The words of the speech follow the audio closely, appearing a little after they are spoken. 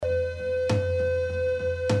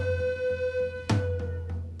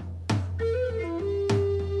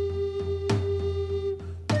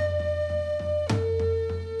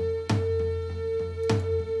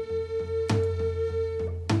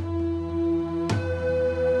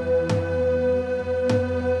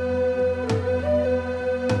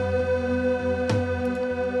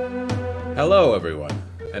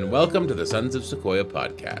welcome to the Sons of Sequoia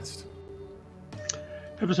podcast.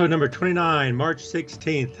 Episode number 29, March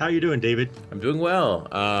 16th. How you doing, David? I'm doing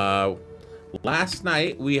well. Last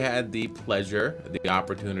night we had the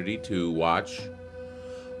opportunity to watch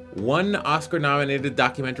one Oscar-nominated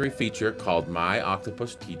documentary feature called My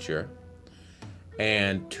Octopus Teacher,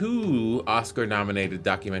 and two Oscar-nominated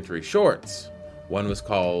documentary shorts. One was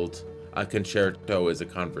called A Concerto is a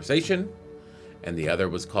Conversation, and the other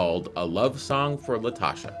was called A Love Song for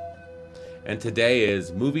Latasha. And today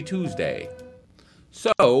is Movie Tuesday.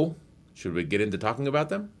 So, should we get into talking about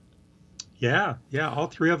them? Yeah, all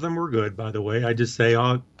three of them were good, by the way. I just say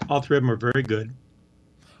all three of them are very good.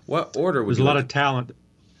 What order would There's a lot of talent.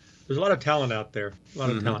 There's a lot of talent out there. A lot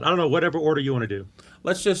of talent. I don't know, whatever order you want to do.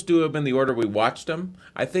 Let's just do them in the order we watched them.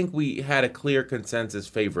 I think we had a clear consensus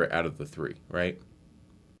favorite out of the three, right?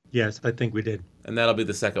 Yes, I think we did. And that'll be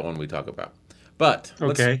the second one we talk about. But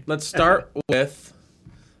okay. let's start with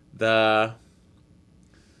the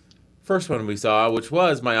first one we saw, which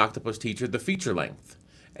was My Octopus Teacher, the feature length.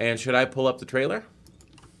 And should I pull up the trailer?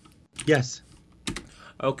 Yes.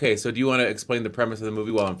 Okay, so do you want to explain the premise of the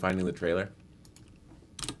movie while I'm finding the trailer?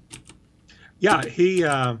 Yeah,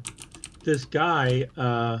 this guy,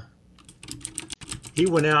 he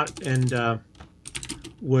went out and I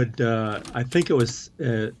think it was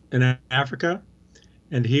in Africa,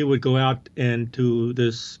 and he would go out into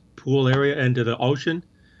this pool area, into the ocean,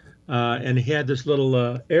 and he had this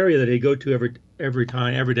little area that he'd go to every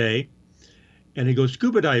day, and he'd go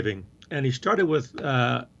scuba diving. And he started with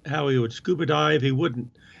how he would scuba dive. He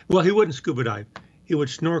wouldn't scuba dive. He would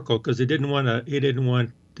snorkel because he didn't want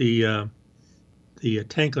the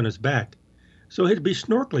tank on his back. So he'd be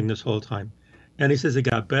snorkeling this whole time. And he says it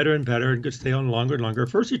got better and better and could stay on longer and longer.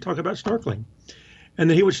 First he'd talk about snorkeling. And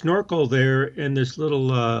then he would snorkel there in this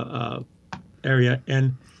little area,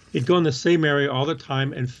 and he'd go in the same area all the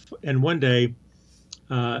time. And one day,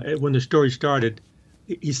 when the story started,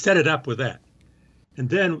 he set it up with that. And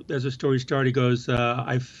then as the story started, he goes,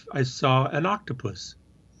 I saw an octopus.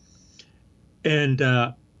 And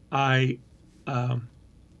the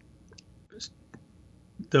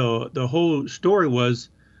whole story was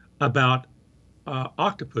about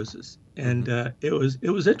octopuses. And it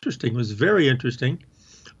was interesting. It was very interesting.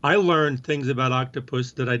 I learned things about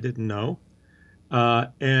octopus that I didn't know.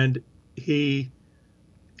 And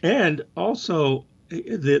also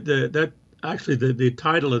the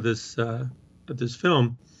title of this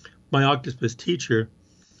film, My Octopus Teacher,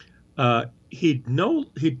 he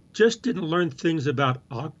just didn't learn things about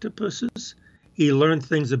octopuses. He learned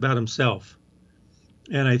things about himself.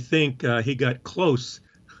 And I think he got close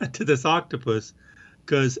to this octopus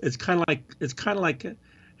because it's kind of like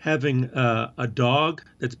having a dog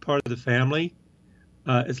that's part of the family.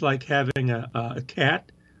 It's like having a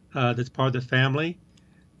cat that's part of the family,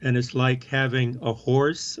 and it's like having a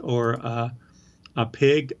horse or a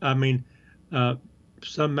pig. I mean,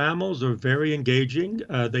 some mammals are very engaging.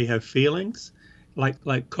 They have feelings,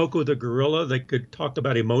 like Coco the gorilla. They could talk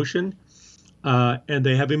about emotion, and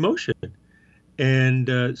they have emotion. And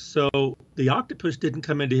so the octopus didn't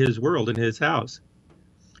come into his world, in his house.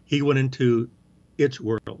 He went into its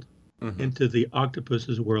world, into the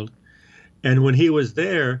octopus's world. And when he was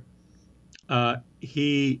there,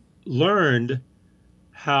 he learned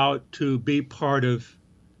how to be part of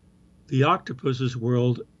the octopus's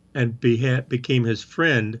world and became his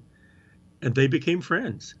friend, and they became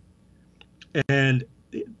friends. And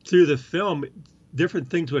through the film, different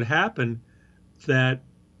things would happen that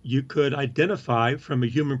you could identify from a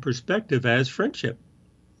human perspective as friendship.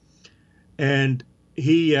 And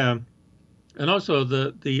and also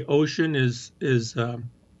the ocean is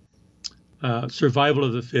survival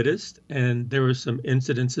of the fittest, and there were some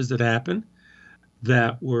incidences that happened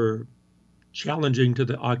that were challenging to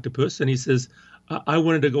the octopus. And he says, I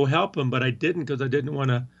wanted to go help him, but I didn't because I didn't want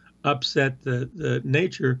to upset the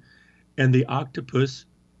nature. And the octopus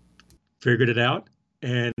figured it out,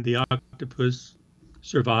 and the octopus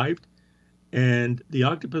survived. And the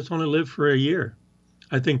octopus only lived for a year.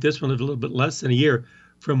 I think this one lived a little bit less than a year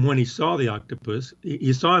from when he saw the octopus.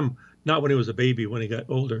 He saw him not when he was a baby, when he got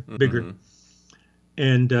older, bigger.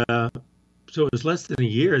 And so it was less than a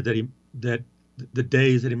year that the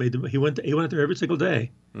days that he made he went there every single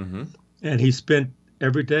day. And he spent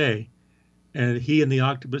every day, and he and the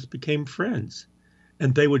octopus became friends,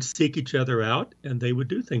 and they would seek each other out, and they would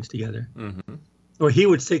do things together. Or he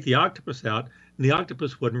would seek the octopus out, and the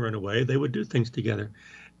octopus wouldn't run away. They would do things together.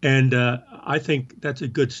 And I think that's a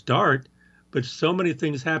good start. But so many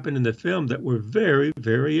things happened in the film that were very,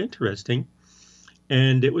 very interesting.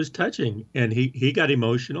 And it was touching. And he got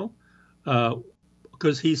emotional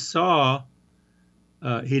because he saw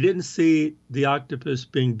He didn't see the octopus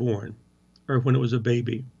being born or when it was a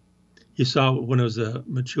baby. He saw it when it was a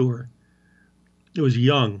mature. It was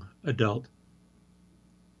young adult,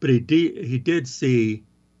 but he did see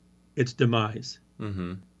its demise.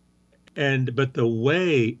 Mm-hmm. But the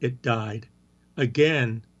way it died,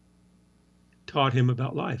 again, taught him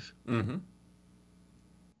about life. Mm-hmm.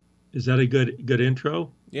 Is that a good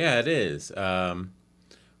intro? Yeah, it is.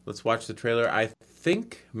 Let's watch the trailer. I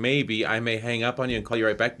think maybe I may hang up on you and call you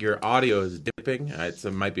right back. Your audio is dipping.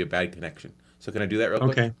 It might be a bad connection. So can I do that real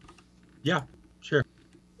quick? Okay. Yeah, sure.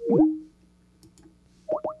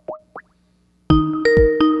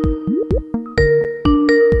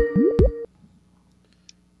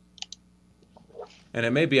 And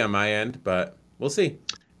it may be on my end, but we'll see.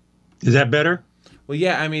 Is that better? Well,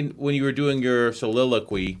 yeah, I mean, when you were doing your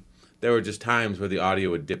soliloquy, there were just times where the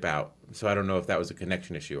audio would dip out. So I don't know if that was a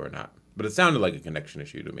connection issue or not. But it sounded like a connection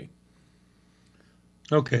issue to me.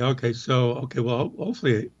 Okay. So, well,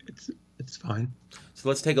 hopefully it's fine. So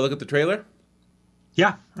let's take a look at the trailer.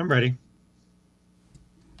 Yeah, I'm ready.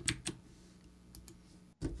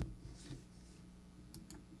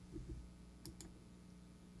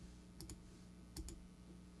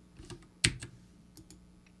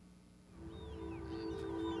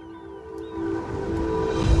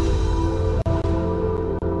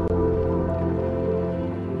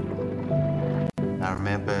 I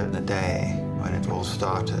remember the day when it all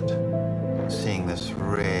started, seeing this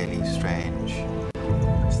really strange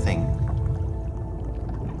thing.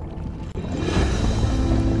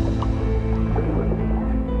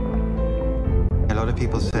 A lot of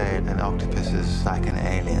people say an octopus is like an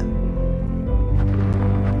alien.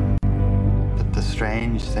 But the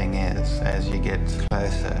strange thing is, as you get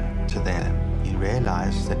closer to them, you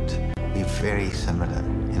realize that we're very similar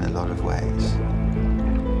in a lot of ways.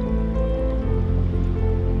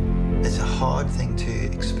 It's a hard thing to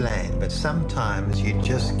explain, but sometimes you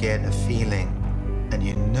just get a feeling and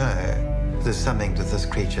you know there's something to this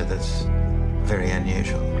creature that's very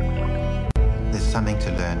unusual. There's something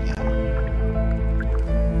to learn here.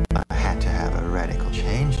 I had to have a radical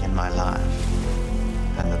change in my life,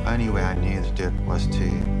 and the only way I knew to do it was to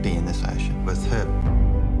be in this ocean with her.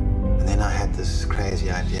 And then I had this crazy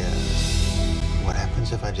idea. What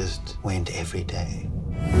happens if I just went every day?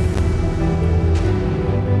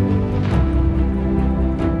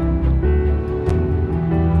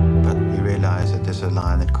 There's a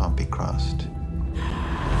line that can't be crossed.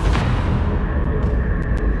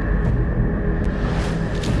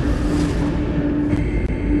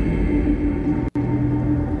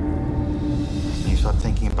 You start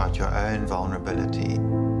thinking about your own vulnerability,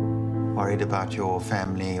 worried about your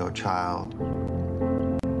family or child.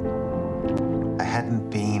 I hadn't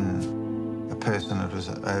been a person that was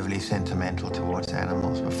overly sentimental towards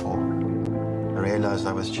animals before. I realized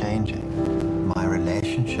I was changing. My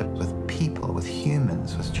relationship with people, with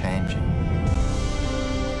humans, was changing.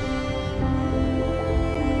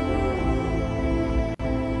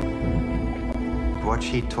 What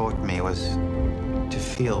she taught me was to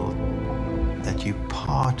feel that you're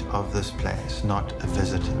part of this place, not a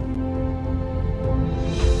visitor.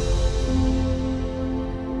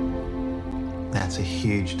 That's a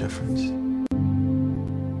huge difference.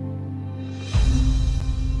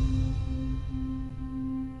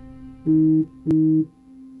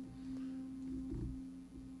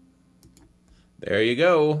 There you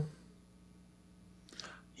go.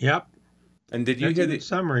 Yep. And did you That's hear a the good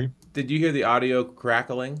summary? Did you hear the audio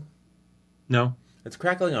crackling? No. It's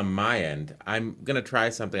crackling on my end. I'm gonna try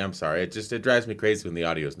something. I'm sorry. It drives me crazy when the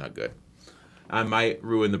audio is not good. I might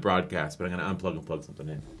ruin the broadcast, but I'm gonna unplug and plug something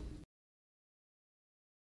in.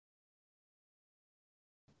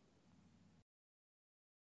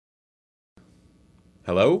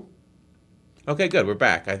 Hello? Okay, good. We're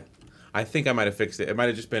back. I think I might have fixed it. It might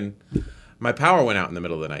have just been my power went out in the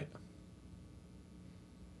middle of the night.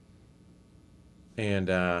 And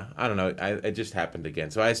I don't know. It just happened again.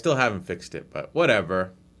 So I still haven't fixed it, but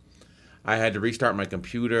whatever. I had to restart my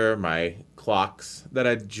computer, my clocks that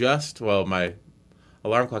my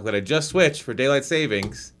alarm clock that I just switched for daylight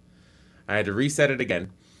savings. I had to reset it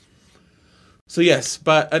again. So yes,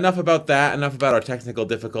 but enough about that, enough about our technical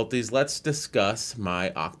difficulties. Let's discuss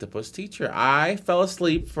My Octopus Teacher. I fell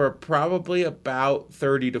asleep for probably about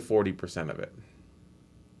 30 to 40% of it.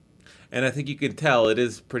 And I think you can tell it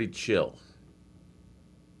is pretty chill.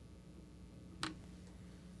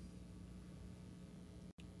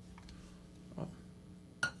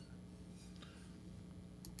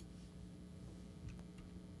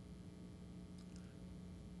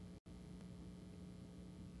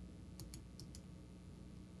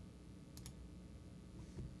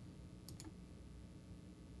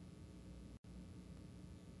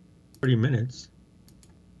 30 minutes.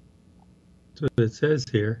 That's what it says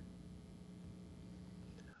here.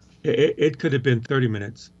 It could have been 30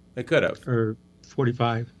 minutes They could have. or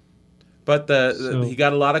 45. But he So,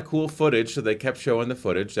 got a lot of cool footage, so they kept showing the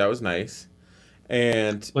footage. That was nice.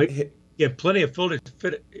 And like, yeah, plenty of footage.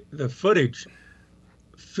 The footage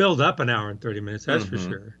filled up an hour and 30 minutes, that's for hmm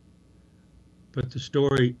sure. But the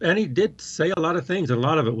story, and he did say a lot of things. A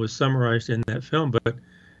lot of it was summarized in that film, but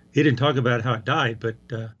he didn't talk about how it died. But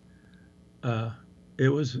uh,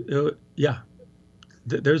 yeah,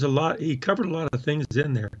 there's a lot. He covered a lot of things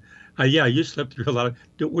in there. Yeah, you slept through a lot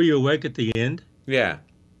of. Were you awake at the end? yeah.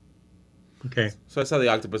 Okay. So I saw the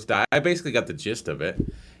octopus die. I basically got the gist of it.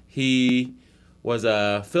 He was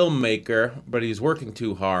a filmmaker, but he was working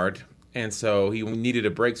too hard, and so he needed a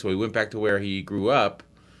break. So he went back to where he grew up,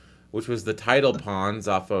 which was the tidal ponds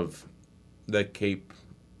off of the Cape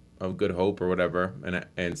of Good Hope or whatever,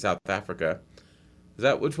 in South Africa. Is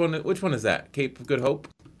that which one? Which one is that? Cape of Good Hope?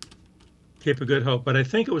 Cape of Good Hope, but I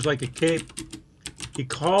think it was like a cape. He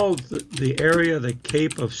called the area the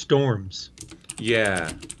Cape of Storms.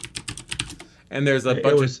 Yeah. And there's a It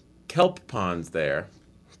bunch of was. kelp ponds there,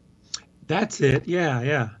 That's it. Yeah,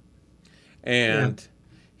 yeah, yeah. and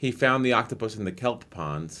he found the octopus in the kelp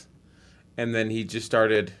ponds, and then he just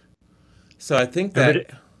started. So I think Every that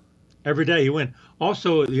day, every day he went.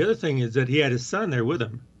 Also, the other thing is that he had his son there with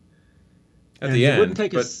him, at and the he wouldn't end,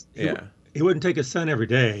 take but his yeah. he wouldn't take his son every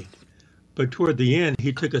day. But toward the end,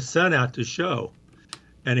 he took his son out to show,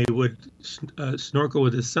 and he would snorkel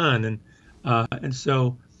with his son, and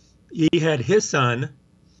so he had his son,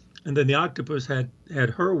 and then the octopus had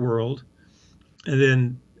her world, and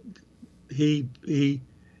then he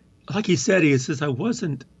like he says I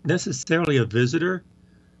wasn't necessarily a visitor,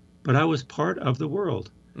 but I was part of the world.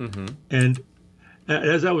 Mm-hmm. And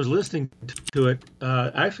as I was listening to it,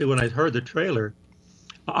 actually when I heard the trailer,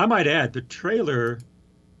 I might add the trailer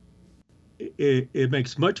it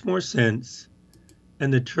makes much more sense,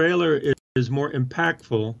 and the trailer is more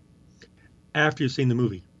impactful after you've seen the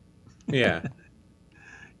movie. Yeah.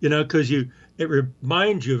 Because it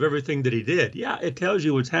reminds you of everything that he did. Yeah, it tells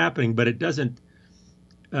you what's happening, but it doesn't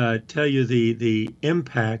tell you the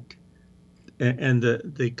impact and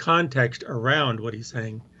the context around what he's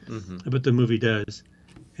saying. Mm-hmm. But the movie does,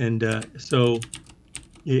 and so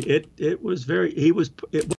it was very. He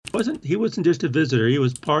wasn't just a visitor. He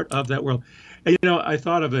was part of that world. And I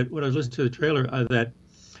thought of it when I was listening to the trailer that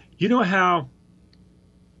how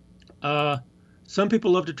some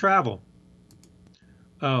people love to travel.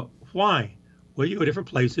 Why? Well, you go to different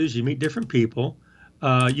places, you meet different people,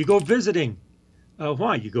 you go visiting.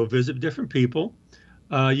 Why? You go visit different people.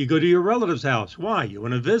 You go to your relative's house. Why? You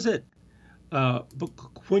want to visit. But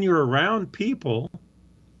when you're around people,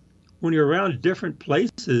 when you're around different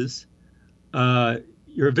places,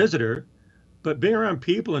 you're a visitor. But being around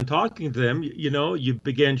people and talking to them, you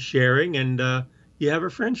begin sharing, and you have a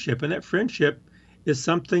friendship. And that friendship is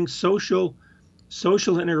something social.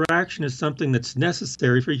 Social interaction is something that's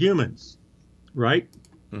necessary for humans, right?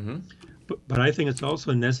 Mm-hmm. But I think it's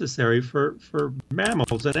also necessary for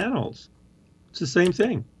mammals and animals. It's the same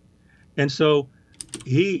thing. And so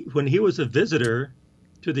when he was a visitor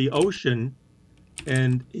to the ocean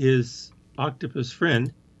and his octopus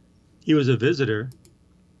friend, he was a visitor.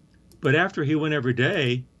 But after he went every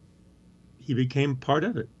day, he became part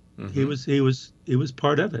of it. Mm-hmm. He was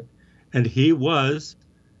part of it. And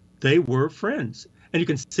they were friends. And you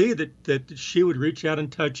can see that she would reach out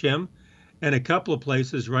and touch him. And a couple of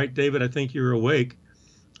places, right, David, I think you're awake,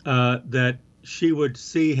 that she would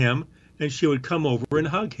see him and she would come over and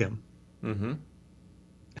hug him. Mm-hmm.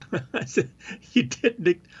 I said,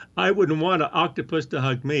 I wouldn't want an octopus to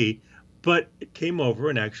hug me, but it came over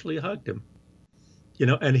and actually hugged him.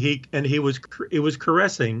 And he was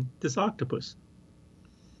caressing this octopus.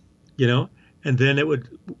 And then it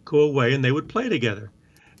would go away and they would play together.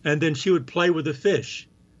 And then she would play with the fish,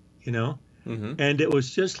 Mm-hmm. and it was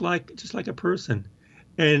just like a person.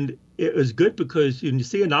 And it was good because when you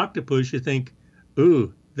see an octopus, you think,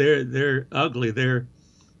 ooh, they're ugly, they're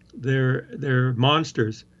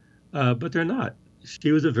monsters, but they're not.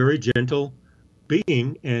 She was a very gentle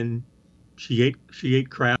being, and she ate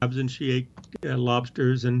crabs and she ate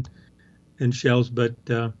lobsters and shells, but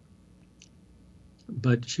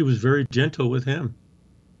she was very gentle with him.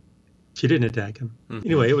 She didn't attack him. Mm-hmm.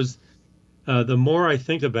 Anyway, it was. The more I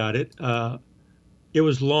think about it, it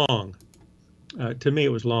was long. To me,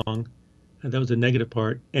 it was long. And that was a negative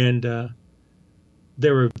part. And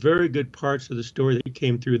there were very good parts of the story that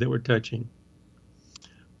came through that were touching.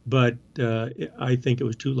 But I think it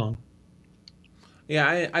was too long.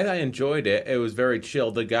 Yeah, I enjoyed it. It was very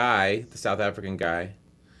chill. The South African guy,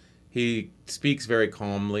 He speaks very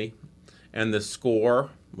calmly, and the score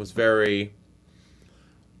was very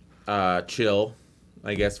chill,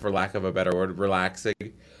 I guess, for lack of a better word, relaxing.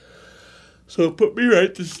 So it put me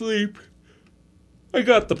right to sleep. I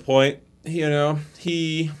got the point. You know,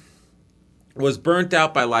 he was burnt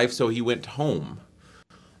out by life, so he went home.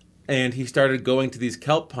 And he started going to these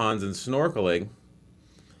kelp ponds and snorkeling.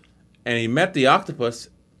 And he met the octopus.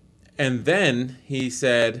 And then he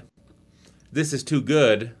said, "This is too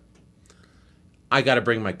good. I got to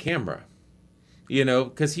bring my camera." You know,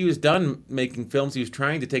 because he was done making films. He was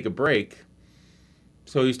trying to take a break.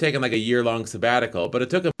 So he was taking like a year-long sabbatical. But it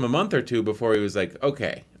took him a month or two before he was like,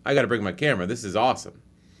 okay, I got to bring my camera. This is awesome.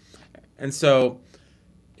 And so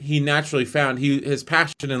he naturally found his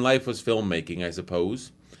passion in life was filmmaking, I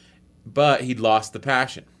suppose. But he'd lost the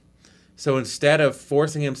passion. So instead of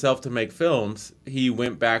forcing himself to make films, he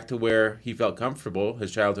went back to where he felt comfortable,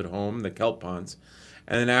 his childhood home, the kelp ponds.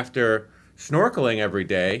 And then after snorkeling every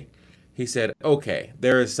day, he said, okay,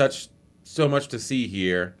 there is so much to see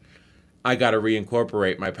here. I got to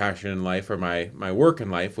reincorporate my passion in life, or my work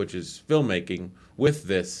in life, which is filmmaking, with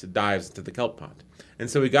this dives into the kelp pond. And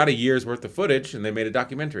so he got a year's worth of footage, and they made a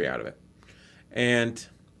documentary out of it. And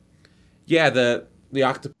yeah, the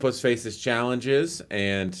octopus faces challenges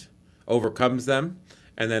and overcomes them.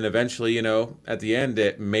 And then eventually, you know, at the end,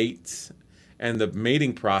 it mates. And the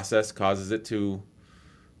mating process causes it to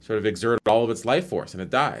sort of exert all of its life force, and it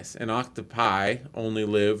dies. And octopi only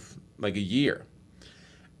live like a year.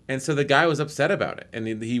 And so the guy was upset about it,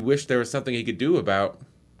 and he wished there was something he could do about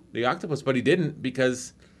the octopus, but he didn't,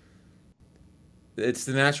 because it's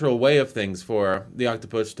the natural way of things for the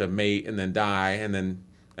octopus to mate and then die, and then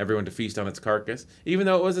everyone to feast on its carcass, even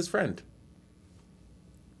though it was his friend.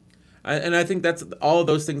 And I think that's all of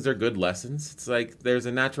those things are good lessons. It's like there's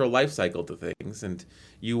a natural life cycle to things, and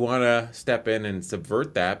you want to step in and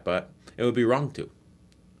subvert that, but it would be wrong to.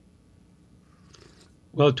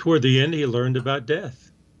 Well, toward the end, he learned about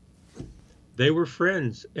death. They were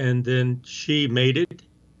friends, and then she mated.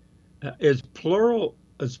 Is plural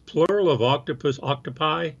of octopus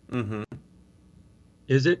octopi? Mm-hmm.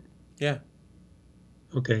 Is it? Yeah.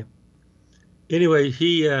 Okay. Anyway,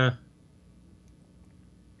 she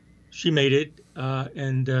mated,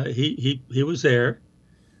 and he was there,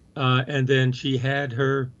 and then she had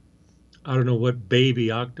her, I don't know what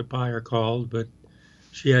baby octopi are called, but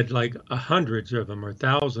she had like hundreds of them or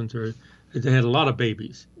thousands, or they had a lot of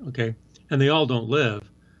babies. Okay, and they all don't live,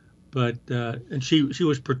 but and she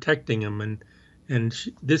was protecting them and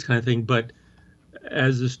this kind of thing. But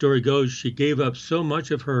as the story goes, she gave up so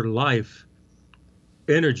much of her life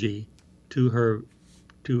energy to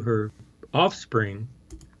her offspring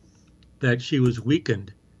that she was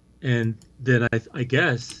weakened. And then I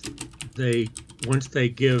guess once they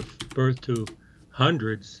give birth to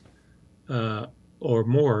hundreds or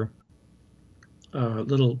more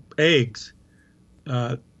little eggs,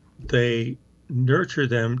 they nurture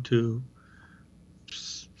them to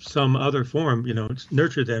some other form, you know,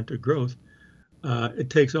 nurture them to growth. It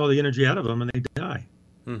takes all the energy out of them and they die.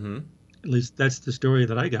 Mm-hmm. At least that's the story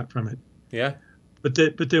that I got from it. Yeah. But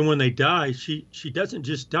then when they die, she doesn't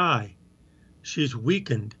just die. She's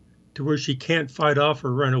weakened to where she can't fight off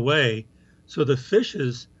or run away. So the fish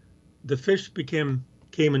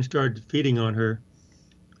came and started feeding on her.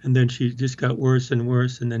 And then she just got worse and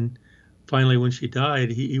worse. And then finally, when she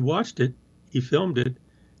died, he watched it, he filmed it.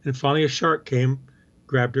 And finally a shark came,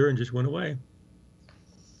 grabbed her and just went away.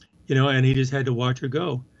 You know, and he just had to watch her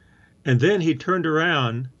go. And then he turned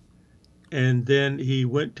around and then he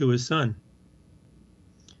went to his son.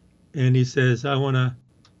 And he says, I want to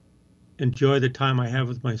enjoy the time I have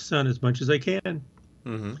with my son as much as I can.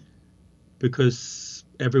 Mm-hmm. Because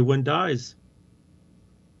everyone dies.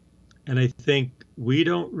 And I think we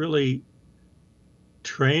don't really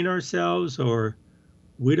train ourselves, or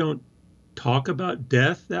we don't talk about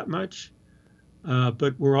death that much,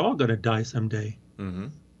 but we're all going to die someday. Mm-hmm.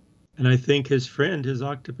 And I think his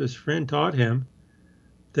octopus friend taught him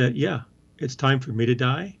that, yeah, it's time for me to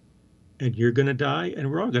die, and you're going to die, and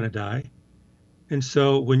we're all going to die. And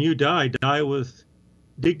so when you die with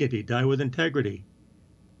dignity, die with integrity.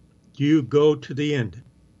 You go to the end,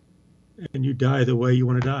 and you die the way you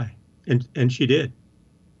want to die. And she did.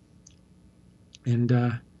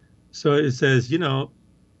 And so it says, you know,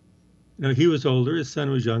 he was older, his son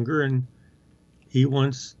was younger, and he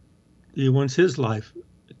wants his life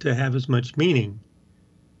to have as much meaning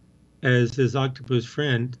as his octopus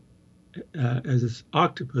friend, as his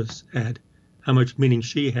octopus had, how much meaning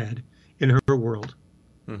she had in her world.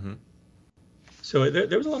 Mm-hmm. So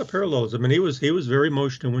there was a lot of parallels. I mean, he was very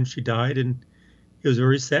emotional when she died, and he was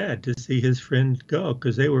very sad to see his friend go,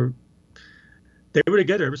 because they were They were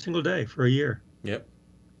together every single day for a year, Yep.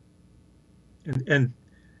 and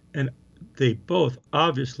they both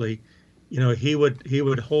obviously, he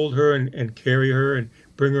would hold her and carry her and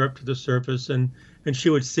bring her up to the surface, and she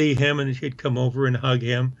would see him and she'd come over and hug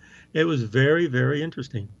him. It was very, very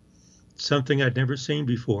interesting. Something I'd never seen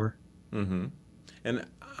before. Mm-hmm. And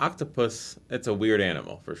octopus, it's a weird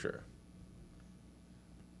animal for sure.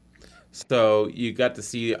 So you got to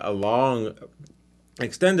see a long,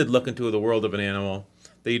 extended look into the world of an animal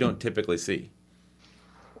that you don't typically see.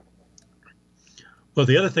 Well,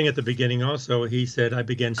 the other thing at the beginning also, he said, I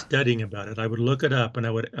began studying about it. I would look it up, and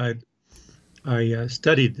I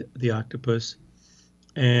studied the octopus,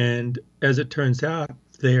 and as it turns out,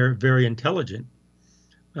 they're very intelligent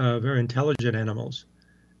animals,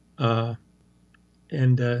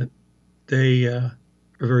 and they are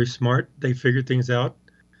very smart. They figure things out.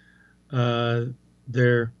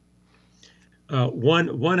 They're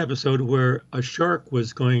one episode where a shark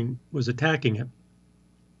was attacking him.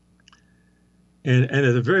 And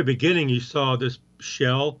at the very beginning, you saw this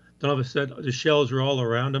shell. Then all of a sudden, the shells were all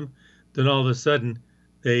around him. Then all of a sudden,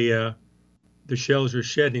 the shells are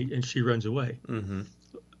shed, and she runs away. Mm-hmm.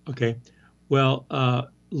 Okay. Well,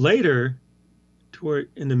 later,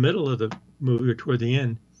 in the middle of the movie or toward the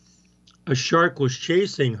end, a shark was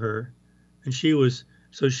chasing her, and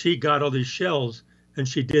she got all these shells, and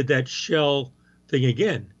she did that shell thing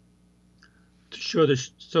again. So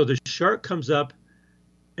the shark comes up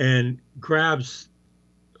and grabs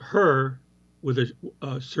her with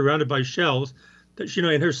surrounded by shells that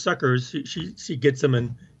in her suckers she gets them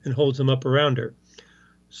and holds them up around her.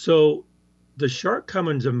 So the shark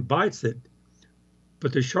comes and bites it,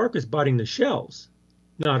 but the shark is biting the shells,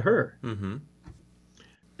 not her. Mm-hmm.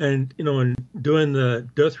 And and doing the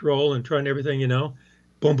death roll and trying everything,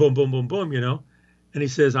 boom, boom, boom, boom, boom, And he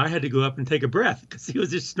says, I had to go up and take a breath because he was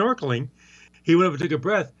just snorkeling. He went up and took a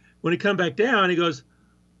breath. When he come back down, he goes,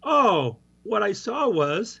 oh, what I saw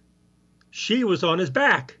was she was on his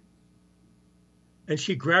back. And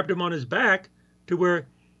she grabbed him on his back to where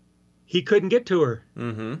he couldn't get to her.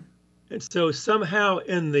 Mm-hmm. And so somehow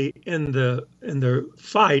in the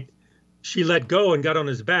fight, she let go and got on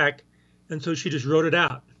his back. And so she just rode it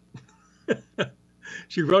out.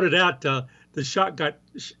 She rode it out. The shark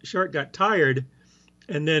got tired,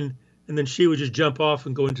 and then she would just jump off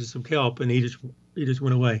and go into some kelp, and he just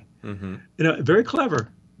went away. Mm-hmm. Very clever,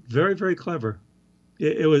 very, very clever.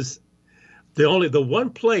 It was the one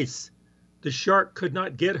place the shark could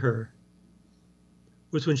not get her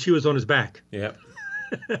was when she was on his back. Yep.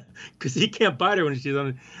 Because he can't bite her when she's on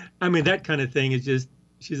it. I mean, that kind of thing is just.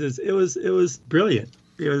 She says it was brilliant.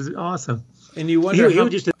 It was awesome. And you wonder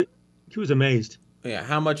he was amazed. Yeah,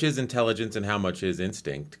 how much is intelligence and how much is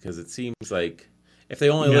instinct? Because it seems like if they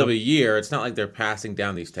only live a year, it's not like they're passing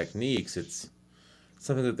down these techniques. It's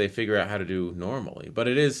something that they figure out how to do normally. But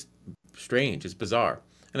it is strange. It's bizarre.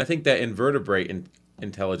 And I think that invertebrate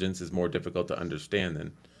intelligence is more difficult to understand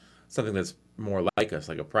than something that's more like us,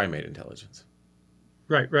 like a primate intelligence.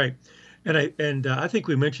 Right. And I think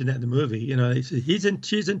we mentioned that in the movie. They said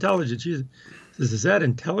she's intelligent. Is that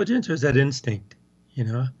intelligence or is that instinct?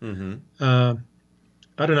 Mm-hmm.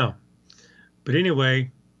 I don't know, but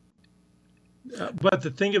anyway. But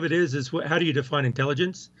the thing of it is how do you define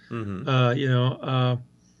intelligence? Mm-hmm.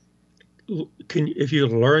 If you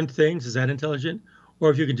learn things, is that intelligent?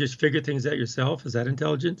 Or if you can just figure things out yourself, is that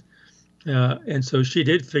intelligent? And so she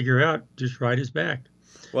did figure out just ride his back.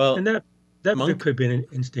 Well, and that could be an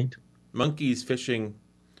instinct. Monkeys fishing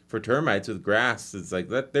for termites with grass, it's like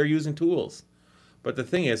that. They're using tools. But the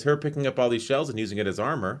thing is, her picking up all these shells and using it as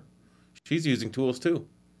armor, she's using tools too.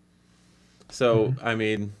 So, mm-hmm. I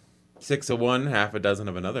mean, 6 of one, half a dozen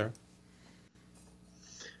of another.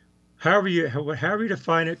 However you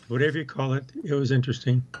define it, whatever you call it, it was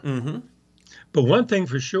interesting. Mm-hmm. But one thing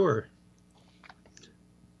for sure,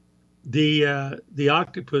 the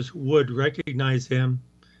octopus would recognize him,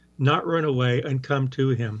 not run away, and come to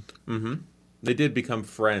him. Mm-hmm. They did become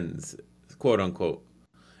friends, quote unquote,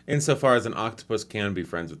 insofar as an octopus can be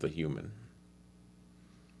friends with a human.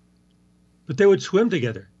 But they would swim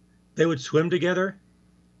together.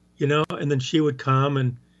 And then she would come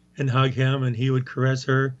and hug him, and he would caress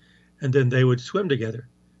her, and then they would swim together.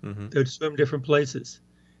 Mm-hmm. They would swim different places.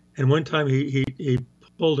 And one time he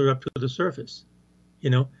pulled her up to the surface,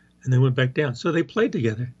 and then went back down. So they played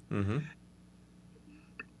together. Mm-hmm.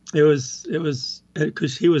 It was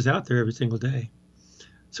because he was out there every single day.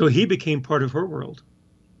 So he became part of her world.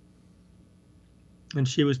 And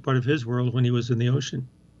she was part of his world when he was in the ocean.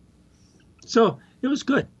 So it was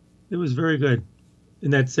good. It was very good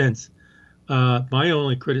in that sense. My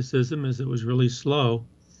only criticism is it was really slow.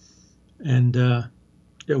 and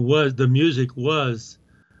the music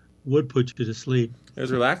would put you to sleep. It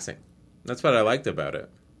was relaxing. That's what I liked about it.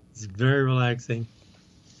 It's very relaxing.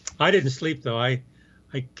 I didn't sleep though. I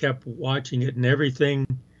kept watching it and everything.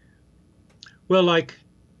 Well, like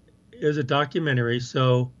it was a documentary,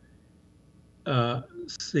 so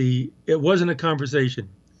see, it wasn't a conversation.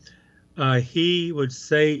 He would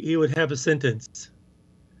have a sentence,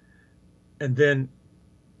 and then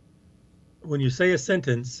when you say a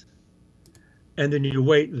sentence, and then you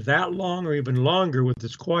wait that long or even longer with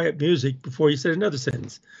this quiet music before you said another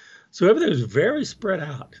sentence. So everything was very spread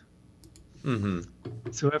out. Mm-hmm.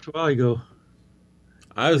 So after a while, you go.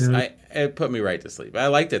 It put me right to sleep. I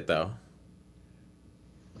liked it though.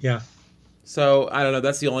 Yeah. So I don't know.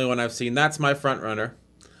 That's the only one I've seen. That's my front runner.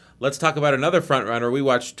 Let's talk about another front runner. We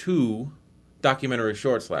watched 2 documentary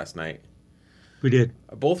shorts last night. We did.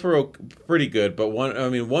 Both were pretty good, but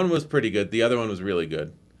one was pretty good. The other one was really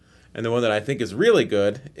good. And the one that I think is really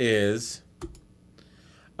good is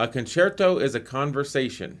A Concerto is a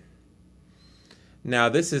Conversation. Now,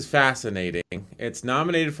 this is fascinating. It's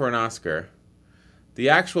nominated for an Oscar. The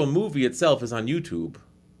actual movie itself is on YouTube.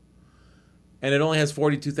 And it only has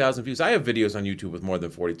 42,000 views. I have videos on YouTube with more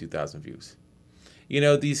than 42,000 views. You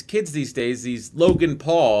know, these kids these days, these Logan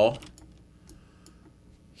Paul,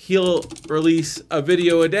 he'll release a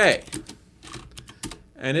video a day.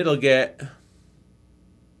 And it'll get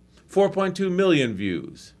 4.2 million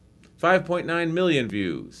views, 5.9 million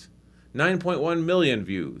views, 9.1 million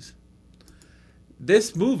views.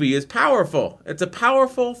 This movie is powerful. It's a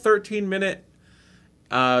powerful 13-minute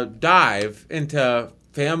dive into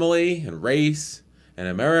family and race and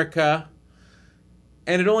America.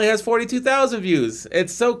 And it only has 42,000 views.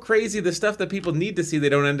 It's so crazy, the stuff that people need to see they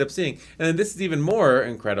don't end up seeing. And then this is even more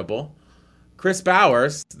incredible. Chris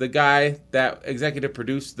Bowers, the guy that executive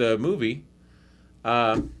produced the movie,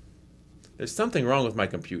 there's something wrong with my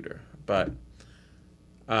computer, but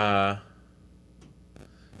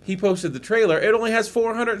he posted the trailer. It only has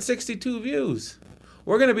 462 views.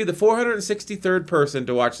 We're going to be the 463rd person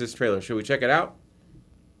to watch this trailer. Should we check it out?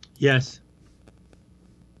 Yes.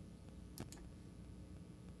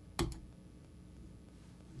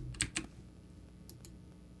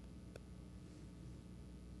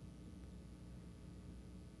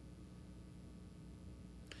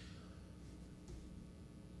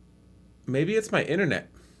 Maybe it's my internet.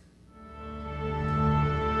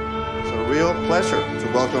 It's a real pleasure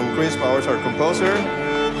to welcome Chris Bowers, our composer.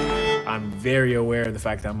 I'm very aware of the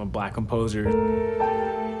fact that I'm a Black composer.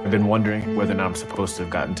 I've been wondering whether or not I'm supposed to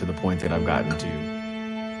have gotten to the point that I've gotten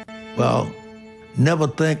to. Well, never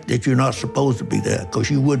think that you're not supposed to be there, because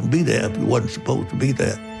you wouldn't be there if you wasn't supposed to be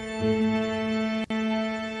there.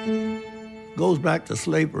 Goes back to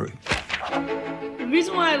slavery. The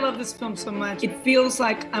reason why I love this film so much, it feels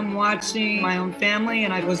like I'm watching my own family,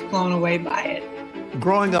 and I was blown away by it.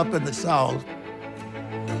 Growing up in the South,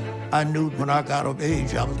 I knew when I got of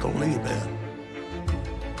age I was going to leave there.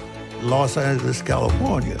 Los Angeles,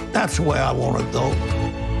 California. That's where I want to go.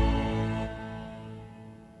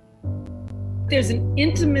 There's an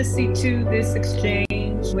intimacy to this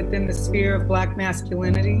exchange within the sphere of Black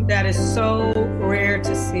masculinity that is so rare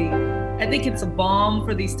to see. I think it's a balm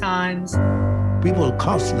for these times. People are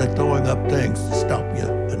constantly throwing up things to stop you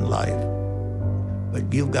in life.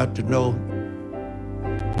 But you've got to know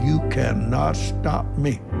you cannot stop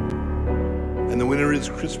me. And the winner is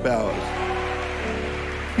Chris Bowers.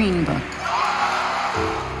 Green Book.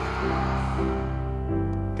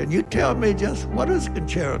 Can you tell me just what is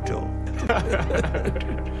concerto?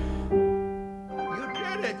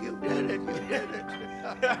 You did it.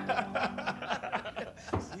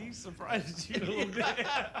 He surprised you a little bit.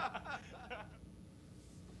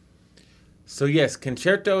 So yes,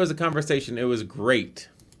 Concerto is a Conversation. It was great.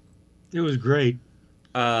 It was great.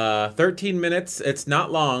 13 minutes. It's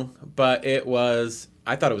not long, but I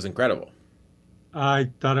thought it was incredible. I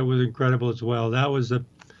thought it was incredible as well. That was the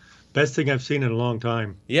best thing I've seen in a long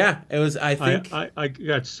time. Yeah, it was. I think I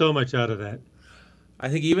got so much out of that. I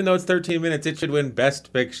think even though it's 13 minutes, it should win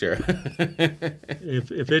Best Picture.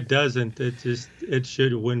 If it doesn't, it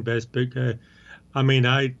should win Best Picture. I mean,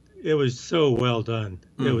 it was so well done.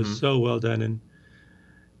 Mm-hmm. It was so well done,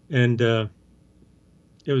 and it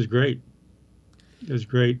was great. It was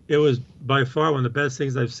great. It was by far one of the best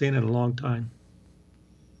things I've seen in a long time.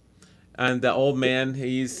 And the old man,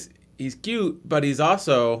 he's cute, but he's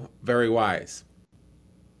also very wise.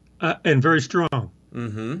 And very strong.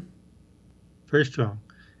 Mm-hmm. Very strong.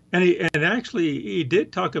 And actually, he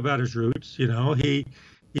did talk about his roots. You know, he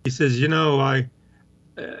says, you know, I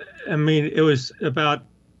mean, it was about,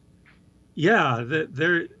 yeah,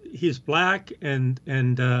 he's Black and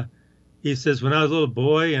He says, when I was a little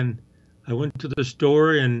boy and I went to the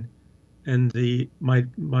store and my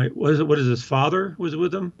what is his father was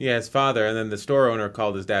with him? Yeah, his father, and then the store owner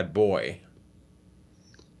called his dad boy.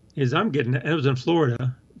 And it was in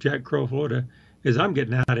Florida, Jack Crow, Florida. I'm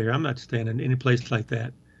getting out of here. I'm not staying in any place like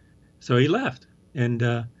that. So he left,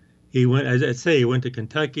 and he went. As I say, he went to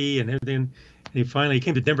Kentucky and everything. And he finally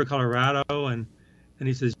came to Denver, Colorado, and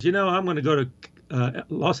he says, I'm going to go to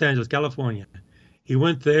Los Angeles, California. He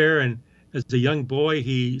went there, and as a young boy,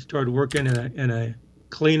 he started working in a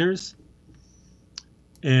cleaners,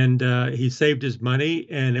 and he saved his money.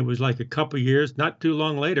 And it was like a couple of years, not too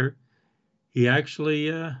long later, he actually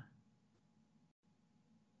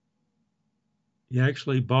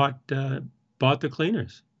bought the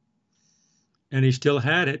cleaners, and he still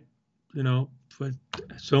had it, for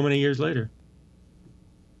so many years later.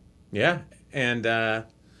 Yeah, and I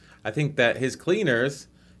think that his cleaners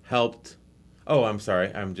helped. Oh, I'm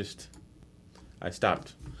sorry. I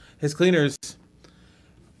stopped. His cleaners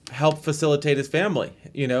helped facilitate his family,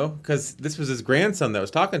 because this was his grandson that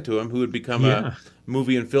was talking to him, who would become a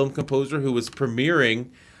movie and film composer, who was premiering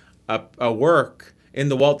a work in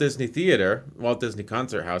the Walt Disney Theater, Walt Disney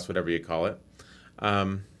Concert House, whatever you call it.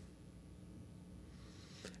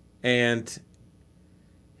 And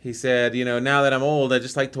he said, now that I'm old, I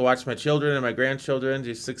just like to watch my children and my grandchildren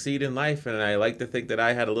just succeed in life, and I like to think that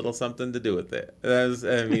I had a little something to do with it.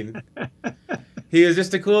 He was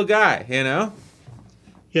just a cool guy,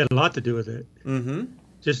 He had a lot to do with it. Mm-hmm.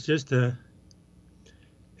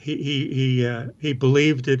 He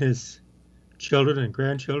believed in his children and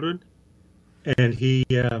grandchildren, and he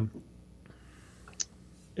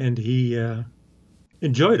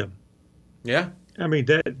enjoyed them. Yeah. I mean,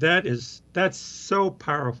 that's so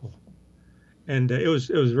powerful, and it was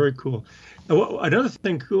very cool. Another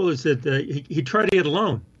thing cool is that he tried to get a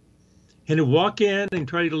loan, and he'd walk in and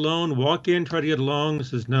try to get a loan, try to get a loan. He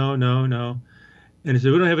says no, and he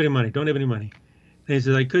said, we don't have any money, and he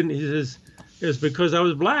says, I couldn't. He says, it was because I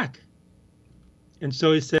was black, and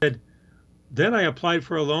so he said, then I applied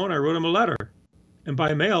for a loan. I wrote him a letter, and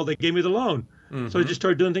by mail they gave me the loan. Mm-hmm. So I just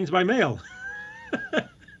started doing things by mail.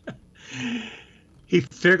 He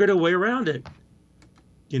figured a way around it,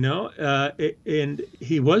 and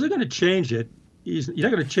he wasn't going to change it. You're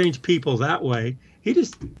not going to change people that way. He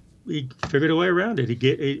figured a way around it.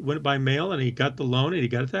 He went by mail, and he got the loan, and he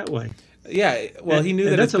got it that way. Yeah, well, he knew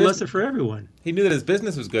that that's a lesson for everyone. He knew that his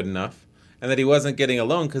business was good enough, and that he wasn't getting a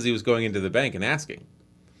loan because he was going into the bank and asking.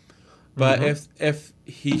 But if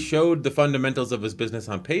he showed the fundamentals of his business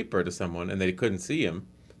on paper to someone, and they couldn't see him,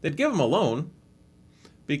 they'd give him a loan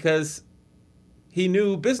because he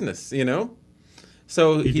knew business,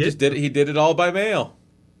 So he did it all by mail.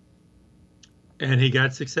 And he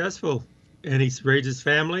got successful, and he raised his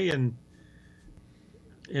family, and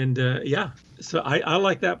yeah. So I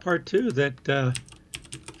like that part too, that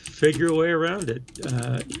figure a way around it.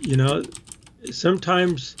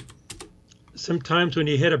 Sometimes when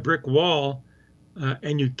you hit a brick wall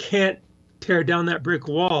and you can't tear down that brick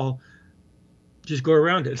wall, just go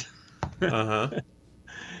around it.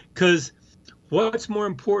 Because what's more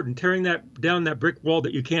important, tearing down that brick wall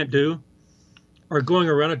that you can't do, or going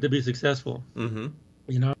around it to be successful? Mm-hmm.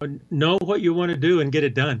 Know what you want to do and get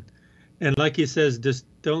it done. And like he says, just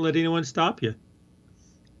don't let anyone stop you.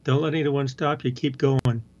 Don't let anyone stop you. Keep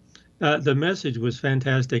going. The message was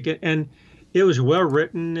fantastic, and it was well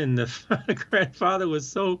written. And the grandfather was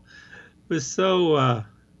so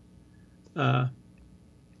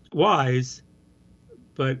wise,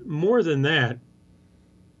 but more than that,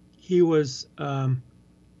 he was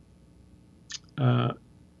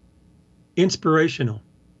inspirational.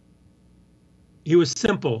 He was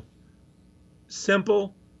simple,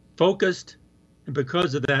 focused, and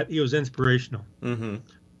because of that, he was inspirational. Mm-hmm.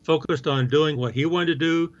 Focused on doing what he wanted to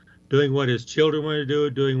do, doing what his children wanted to do,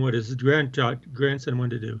 doing what his grandson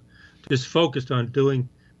wanted to do. Just focused on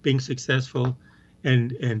being successful, and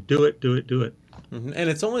do it. Mm-hmm. And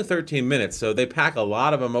it's only 13 minutes, so they pack a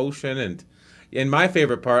lot of emotion. And my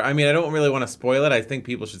favorite part, I don't really want to spoil it. I think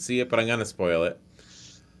people should see it, but I'm going to spoil it.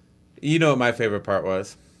 You know what my favorite part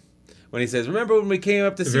was? When he says, remember when we came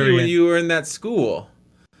up to see you when you were in that school?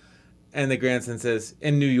 And the grandson says,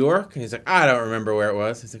 in New York? And he's like, I don't remember where it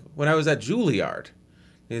was. He's like, when I was at Juilliard.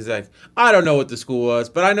 He's like, I don't know what the school was,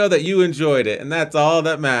 but I know that you enjoyed it, and that's all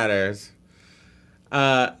that matters.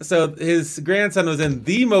 So his grandson was in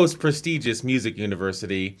the most prestigious music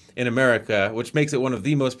university in America, which makes it one of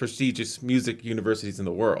the most prestigious music universities in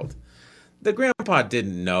the world. The grandpa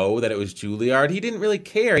didn't know that it was Juilliard. He didn't really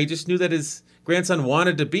care. He just knew that his grandson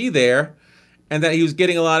wanted to be there and that he was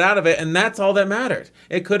getting a lot out of it, and that's all that mattered.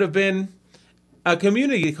 It could have been a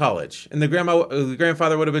community college, and the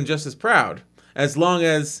grandfather would have been just as proud, as long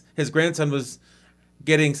as his grandson was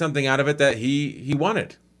getting something out of it that he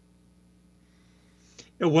wanted.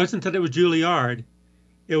 It wasn't that it was Juilliard.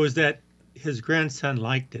 It was that his grandson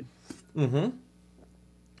liked it. Mm-hmm.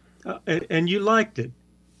 And you liked it.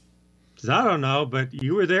 'Cause I don't know, but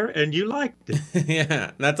you were there and you liked it.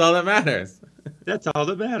 Yeah, that's all that matters. That's all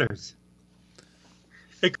that matters.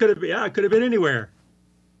 It could have been anywhere.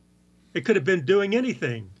 It could have been doing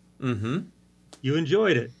anything. Mm-hmm. You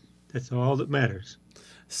enjoyed it. That's all that matters.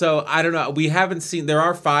 So, I don't know. We haven't seen... There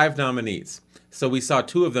are 5 nominees. So, we saw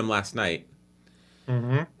 2 of them last night.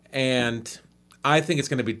 Mm-hmm. And I think it's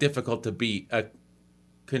going to be difficult to beat a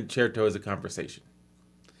Concerto as a Conversation.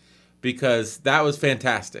 Because that was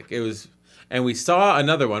fantastic. It was... And we saw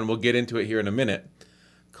another one, we'll get into it here in a minute,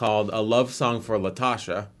 called A Love Song for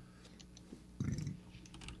Latasha.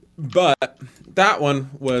 But that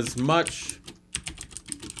one was much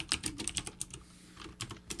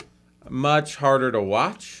harder to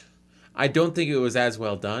watch. I don't think it was as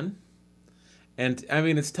well done. And, I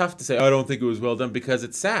mean, it's tough to say, I don't think it was well done, because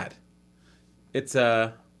it's sad. It's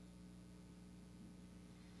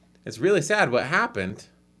really sad what happened,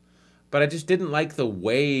 but I just didn't like the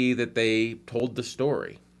way that they told the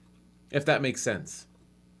story, if that makes sense.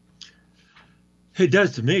 It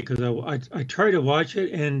does to me, because I tried to watch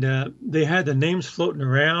it, and they had the names floating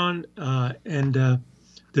around, and the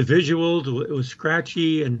visuals, it was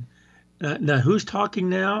scratchy. And now, who's talking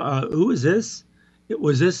now? Who is this?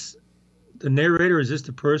 Was this the narrator? Is this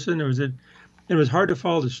the person? Or was it? It was hard to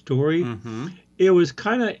follow the story. Mm-hmm. It was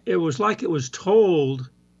like it was told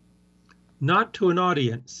not to an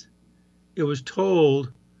audience. It was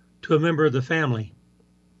told to a member of the family.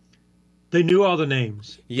 They knew all the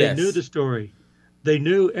names. Yes. They knew the story. They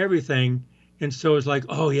knew everything. And so it's like,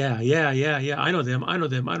 oh, yeah. I know them.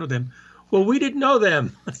 Well, we didn't know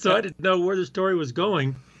them. So I didn't know where the story was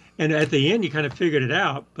going. And at the end, you kind of figured it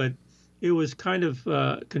out. But it was kind of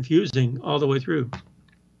confusing all the way through.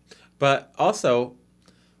 But also,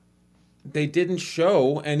 they didn't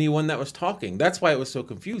show anyone that was talking. That's why it was so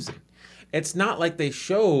confusing. It's not like they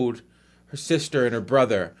showed her sister and her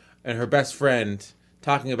brother and her best friend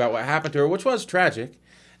talking about what happened to her, which was tragic.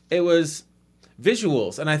 It was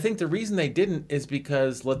visuals. And I think the reason they didn't is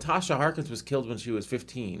because Latasha Harkins was killed when she was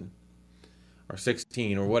 15 or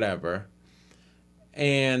 16 or whatever.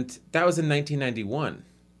 And that was in 1991.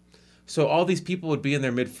 So all these people would be in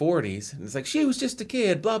their mid-40s, and it's like, she was just a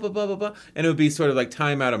kid, blah, blah, blah, blah, blah. And it would be sort of like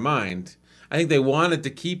time out of mind. I think they wanted to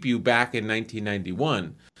keep you back in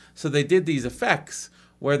 1991. So they did these effects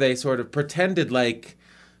where they sort of pretended like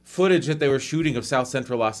footage that they were shooting of South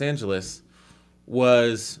Central Los Angeles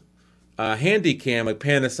was Handycam, like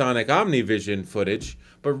Panasonic OmniVision footage,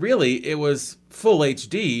 but really it was full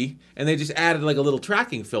HD, and they just added like a little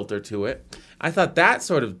tracking filter to it. I thought that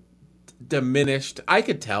sort of diminished. I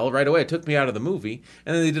could tell right away. It took me out of the movie.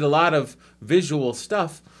 And then they did a lot of visual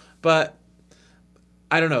stuff, but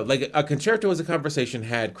I don't know. Like, A Concerto as a Conversation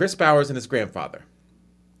had Chris Bowers and his grandfather,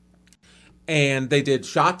 and they did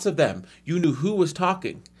shots of them. You knew who was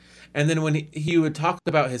talking. And then when he would talk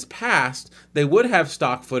about his past, they would have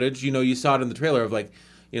stock footage. You saw it in the trailer of like,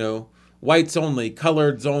 whites only,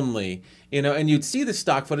 coloreds only, and you'd see the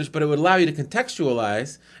stock footage, but it would allow you to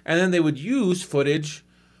contextualize. And then they would use footage,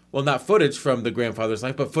 well, not footage from the grandfather's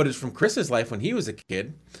life, but footage from Chris's life when he was a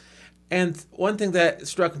kid. And one thing that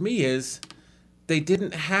struck me is they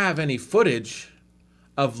didn't have any footage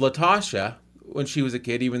of Latasha when she was a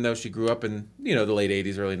kid, even though she grew up in, the late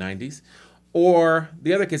 80s, early 90s. Or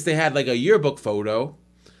the other kids, they had like a yearbook photo.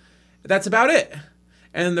 That's about it.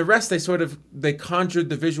 And the rest, they conjured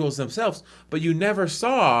the visuals themselves. But you never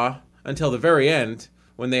saw, until the very end,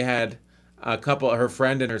 when they had a couple, her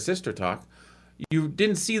friend and her sister talk, you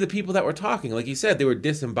didn't see the people that were talking. Like you said, they were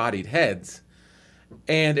disembodied heads.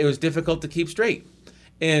 And it was difficult to keep straight.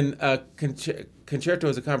 In A Concerto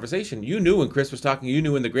as a Conversation, you knew when Chris was talking, you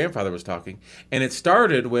knew when the grandfather was talking. And it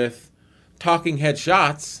started with talking head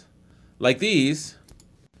shots like these.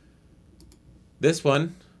 This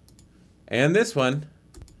one. And this one.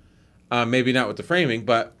 Maybe not with the framing,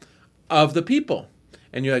 but of the people.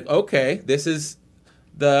 And you're like, okay, this is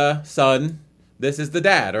the son, this is the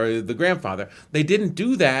dad or the grandfather. They didn't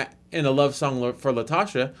do that in A Love Song for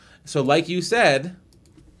Latasha. So like you said,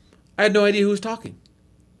 I had no idea who was talking.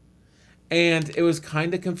 And it was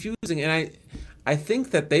kind of confusing. And I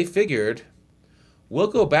think that they figured, we'll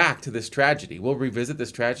go back to this tragedy. We'll revisit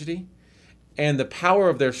this tragedy. And the power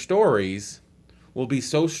of their stories will be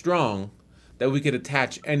so strong that we could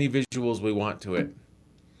attach any visuals we want to it.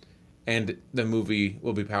 And the movie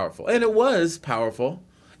will be powerful. And it was powerful.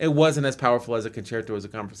 it wasn't as powerful as a concerto as a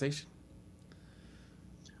conversation.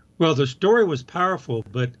 Well, the story was powerful,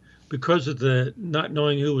 but because of the not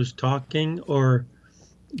knowing who was talking or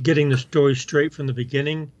getting the story straight from the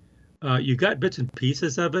beginning, you got bits and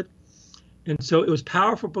pieces of it. And so it was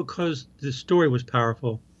powerful because the story was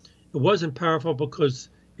powerful. It wasn't powerful because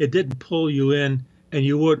it didn't pull you in and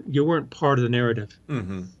you weren't part of the narrative.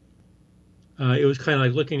 Mm-hmm. It was kind of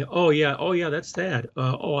like looking, oh yeah, that's sad.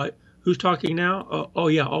 Who's talking now?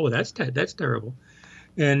 That's terrible.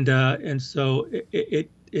 And so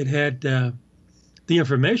it had the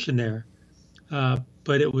information there,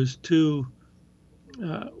 but it was too.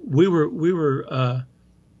 We were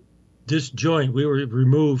disjoint. We were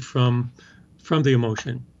removed from the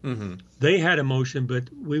emotion. Mm-hmm. They had emotion, but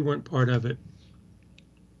we weren't part of it.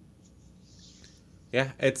 Yeah,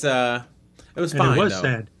 it was And fine. it was though.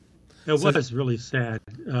 sad. It was really sad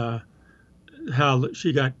how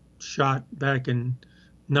she got shot back in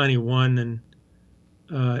 '91,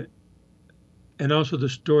 and also the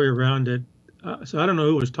story around it. So I don't know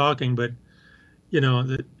who was talking, but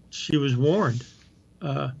that she was warned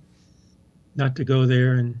not to go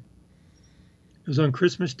there, and it was on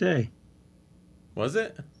Christmas Day. Was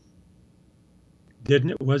it?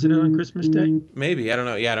 Didn't it? Wasn't it on Christmas Day? Maybe, I don't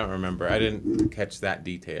know. Yeah, I don't remember. I didn't catch that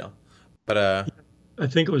detail, but I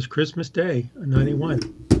think it was Christmas Day, '91.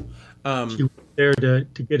 She went there to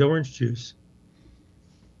get orange juice.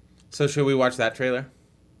 So should we watch that trailer?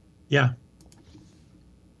 Yeah.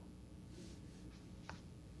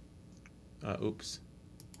 Oops.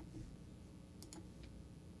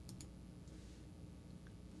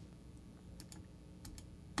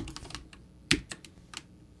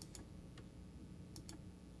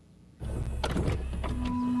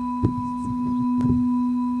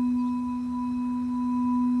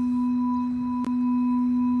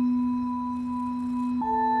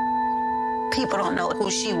 People don't know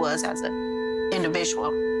who she was as an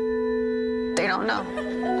individual. They don't know.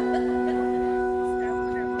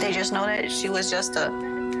 They just know that she was just a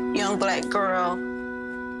young black girl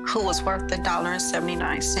who was worth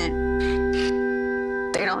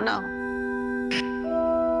 $1.79. They don't know.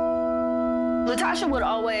 Latasha would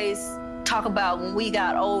always talk about when we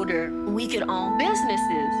got older, we could own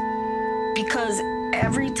businesses. Because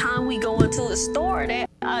every time we go into a store, they're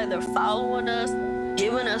either following us,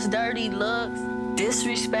 giving us dirty looks,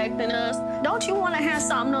 disrespecting us. Don't you want to have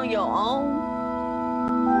something on your own?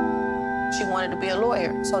 She wanted to be a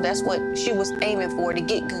lawyer, so that's what she was aiming for, to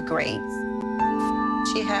get good grades.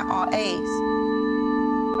 She had all A's.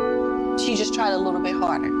 She just tried a little bit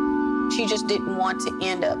harder. She just didn't want to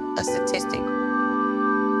end up a statistic.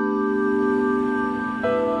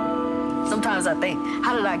 Sometimes I think,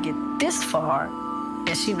 how did I get this far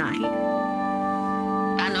and she not here?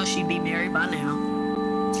 I know she'd be married by now.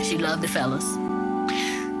 She loved the fellas.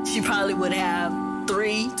 She probably would have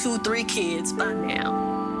 3 kids by now.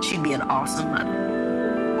 She'd be an awesome mother.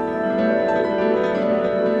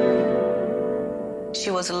 She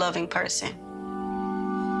was a loving person.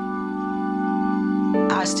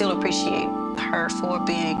 I still appreciate her for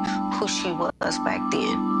being who she was back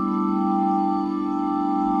then.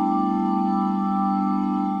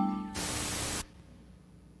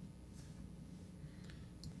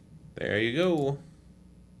 There you go.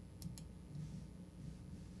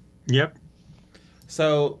 Yep.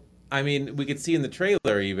 So, I mean, we could see in the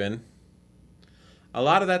trailer even a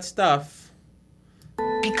lot of that stuff.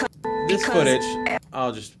 This footage,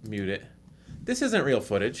 I'll just mute it. This isn't real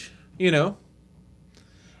footage,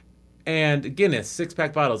 And Guinness,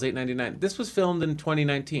 6-pack bottles, $8.99. This was filmed in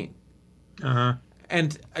 2019. Uh-huh.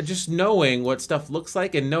 And just knowing what stuff looks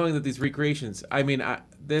like and knowing that these recreations, I mean,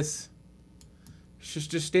 this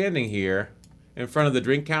just standing here in front of the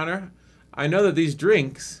drink counter, I know that these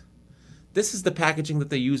drinks, this is the packaging that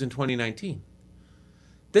they use in 2019.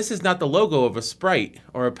 This is not the logo of a Sprite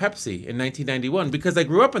or a Pepsi in 1991 because I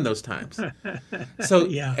grew up in those times. So,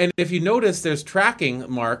 yeah. And if you notice, there's tracking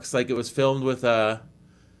marks like it was filmed with a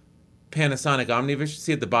Panasonic OmniVision.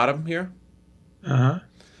 See at the bottom here? Uh-huh.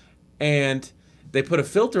 And they put a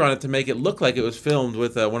filter on it to make it look like it was filmed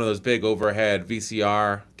with one of those big overhead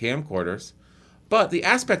VCR camcorders. But the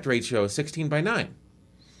aspect ratio is 16:9.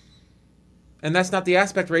 And that's not the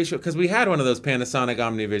aspect ratio, because we had one of those Panasonic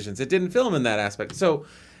OmniVisions. It didn't film in that aspect. So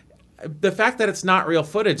the fact that it's not real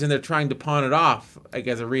footage and they're trying to pawn it off like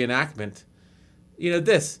as a reenactment,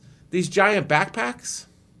 these giant backpacks,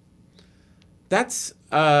 that's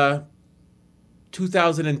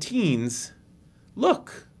 2000 and teens.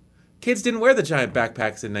 Look, kids didn't wear the giant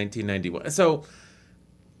backpacks in 1991. So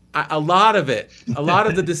a lot of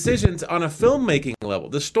the decisions on a filmmaking level,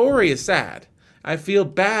 the story is sad. I feel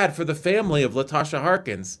bad for the family of Latasha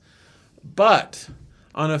Harkins. But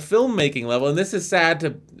on a filmmaking level, and this is sad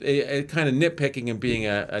to kind of nitpicking and being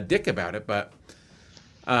a dick about it, but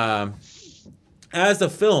as a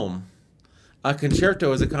film, A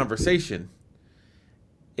Concerto as a Conversation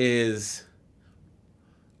is,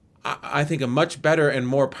 I think, a much better and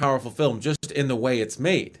more powerful film just in the way it's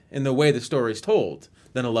made, in the way the story is told,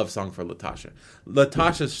 than A Love Song for Latasha.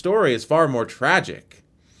 Latasha's story is far more tragic,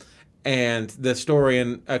 and the story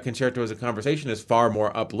in A Concerto as a Conversation is far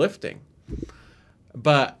more uplifting.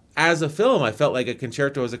 But as a film, I felt like A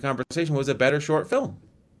Concerto as a Conversation was a better short film.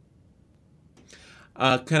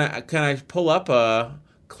 Can I pull up a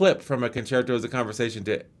clip from A Concerto as a Conversation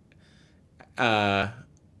to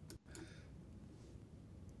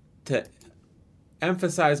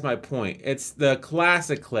emphasize my point? It's the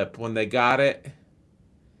classic clip when they got it.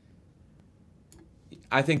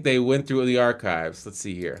 I think they went through the archives. Let's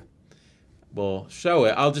see here. We'll show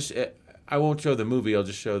it. I won't show the movie. I'll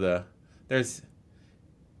just show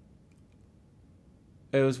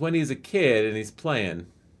it was when he's a kid and he's playing.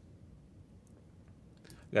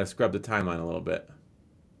 Got to scrub the timeline a little bit.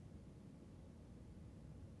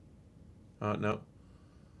 Oh, no.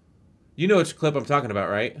 You know which clip I'm talking about,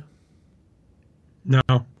 right? No.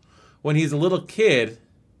 When he's a little kid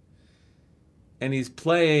and he's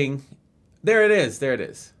playing. There it is.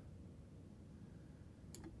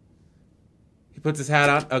 He puts his hat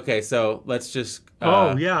on. Okay, so let's just.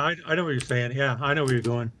 Oh, yeah, I know what you're saying. Yeah, I know where you're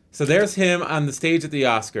going. So there's him on the stage at the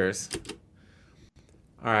Oscars.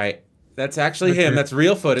 All right. That's actually him. That's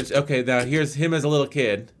real footage. Okay, now here's him as a little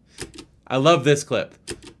kid. I love this clip.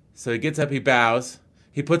 So he gets up, he bows.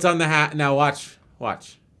 He puts on the hat. Now watch.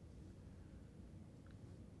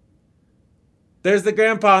 There's the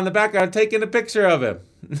grandpa in the background taking a picture of him.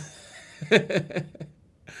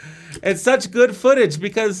 It's such good footage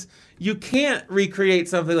because you can't recreate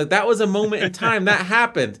something like that. Was a moment in time that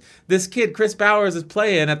happened. This kid, Chris Bowers, is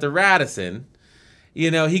playing at the Radisson. You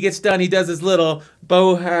know, he gets done. He does his little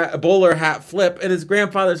bowler hat flip, and his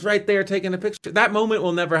grandfather's right there taking a picture. That moment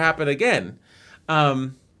will never happen again.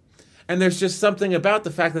 And there's just something about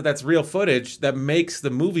the fact that that's real footage that makes the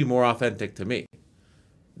movie more authentic to me.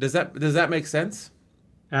 Does that make sense?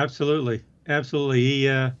 Absolutely.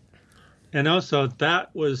 And also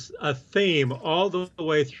that was a theme all the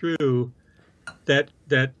way through that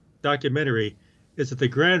documentary, is that the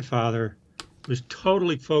grandfather was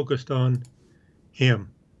totally focused on him.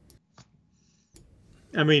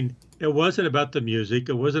 I mean, it wasn't about the music.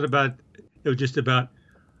 It was just about,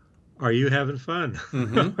 are you having fun?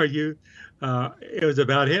 Mm-hmm. It was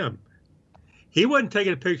about him. He wasn't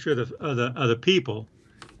taking a picture of the people.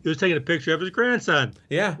 He was taking a picture of his grandson.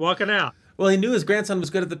 Yeah. Walking out. Well, he knew his grandson was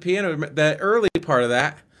good at the piano. The early part of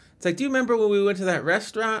that, it's like, do you remember when we went to that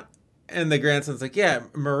restaurant? And the grandson's like, yeah,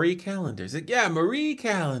 Marie Callender's. Like, yeah, Marie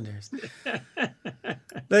Callender's.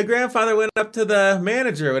 The grandfather went up to the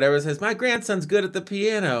manager or whatever and says, my grandson's good at the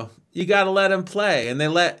piano. You got to let him play. And they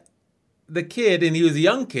let the kid, and he was a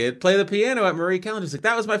young kid, play the piano at Marie Callender's. Like,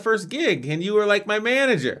 that was my first gig, and you were like my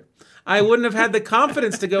manager. I wouldn't have had the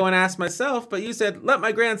confidence to go and ask myself, but you said, let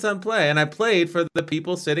my grandson play. And I played for the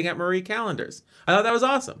people sitting at Marie Callender's. I thought that was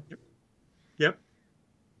awesome. Yep.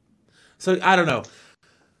 So, I don't know.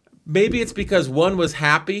 Maybe it's because one was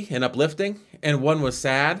happy and uplifting and one was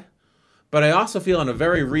sad. But I also feel on a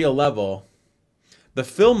very real level, the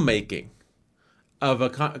filmmaking of A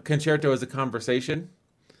Concerto as a Conversation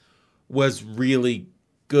was really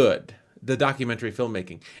good. The documentary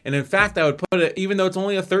filmmaking. And in fact, I would put it, even though it's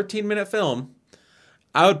only a 13-minute film,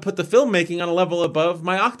 I would put the filmmaking on a level above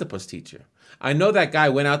My Octopus Teacher. I know that guy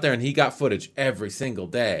went out there and he got footage every single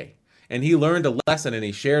day. And he learned a lesson and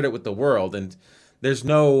he shared it with the world. And there's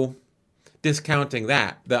no discounting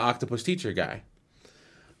that, the Octopus Teacher guy.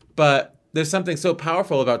 But there's something so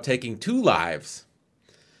powerful about taking two lives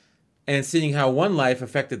and seeing how one life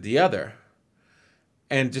affected the other.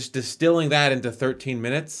 And just distilling that into 13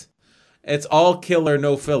 minutes. It's all killer,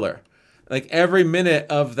 no filler. Like every minute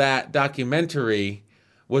of that documentary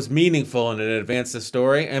was meaningful and it advanced the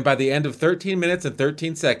story. And by the end of 13 minutes and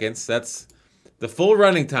 13 seconds, that's the full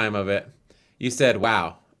running time of it, you said,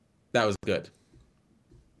 wow, that was good.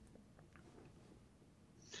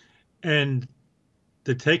 And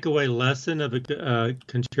the takeaway lesson of a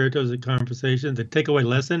Concerto as a Conversation, the takeaway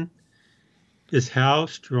lesson is how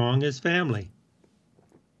strong is family.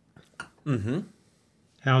 Mm-hmm.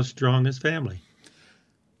 How strong is family?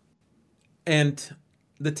 And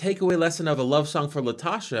the takeaway lesson of A Love Song for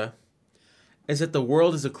Latasha is that the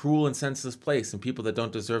world is a cruel and senseless place, and people that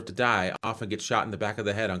don't deserve to die often get shot in the back of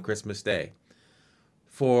the head on Christmas Day.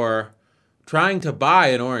 For trying to buy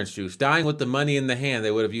an orange juice, dying with the money in the hand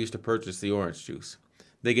they would have used to purchase the orange juice.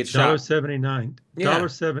 They get shot. $1.79. Yeah.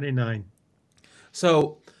 $1.79.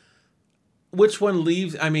 So, which one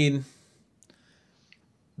leaves? I mean,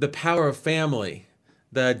 the power of family,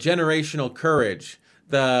 the generational courage,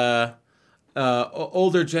 the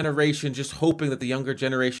older generation just hoping that the younger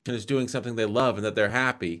generation is doing something they love and that they're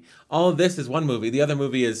happy. All of this is one movie. The other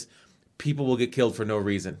movie is people will get killed for no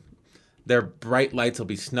reason. Their bright lights will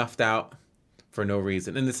be snuffed out for no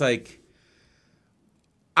reason. And it's like,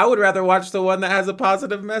 I would rather watch the one that has a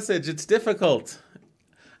positive message. It's difficult.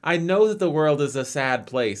 I know that the world is a sad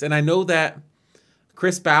place. And I know that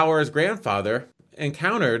Chris Bauer's grandfather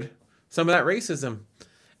encountered some of that racism.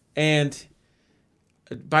 And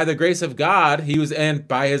by the grace of God, and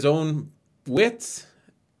by his own wits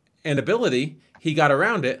and ability, he got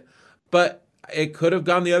around it. But it could have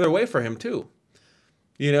gone the other way for him too.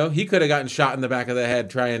 You know, he could have gotten shot in the back of the head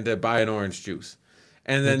trying to buy an orange juice.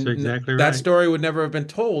 And then that story would never have been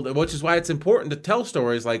told, which is why it's important to tell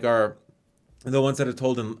stories like the ones that are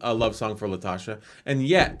told in A Love Song for Latasha. And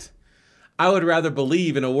yet, I would rather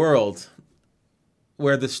believe in a world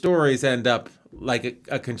where the stories end up like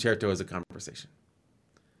a concerto as a conversation.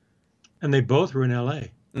 And they both were in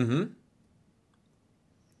L.A. Mm-hmm.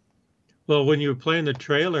 Well, when you were playing the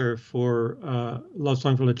trailer for Love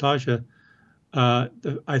Song for Latasha,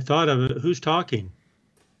 I thought of it, who's talking?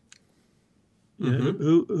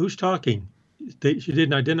 Mm-hmm. Who's talking? She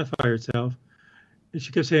didn't identify herself. And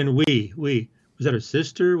she kept saying, we. Was that her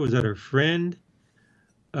sister? Was that her friend?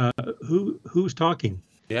 Who's talking?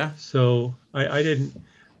 Yeah. So I didn't,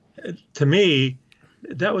 to me,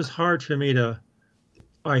 that was hard for me to,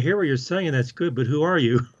 I hear what you're saying, that's good, but who are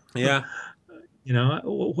you? Yeah. You know,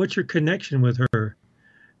 what's your connection with her?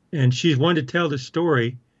 And she's one to tell the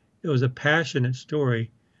story. It was a passionate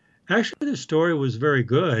story. Actually, the story was very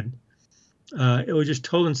good. It was just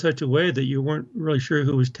told in such a way that you weren't really sure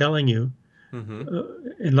who was telling you. Mm-hmm.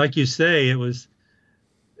 And like you say, it was,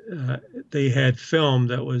 they had film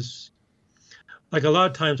that was, like a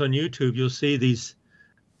lot of times on YouTube, you'll see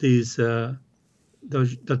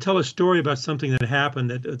they'll tell a story about something that happened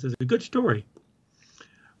that is a good story.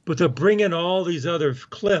 But they'll bring in all these other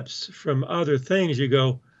clips from other things. You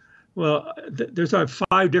go, well, there's like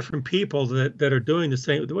 5 different people that are doing the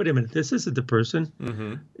same. Wait a minute, this isn't the person.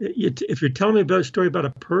 Mm-hmm. If you're telling me about a story about a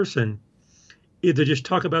person, either just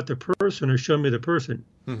talk about the person or show me the person.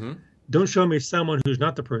 Mm-hmm. Don't show me someone who's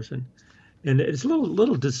not the person. And it's a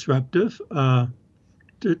little disruptive. I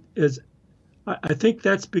think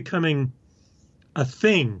that's becoming a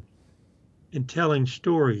thing in telling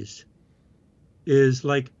stories. Is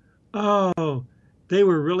like, oh, they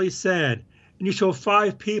were really sad. And you show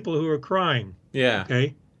 5 people who are crying. Yeah.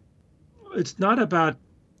 Okay. It's not about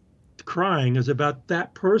crying. It's about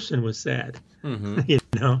that person was sad. Mm-hmm. You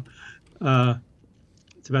know,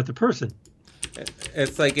 it's about the person.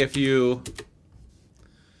 It's like if you,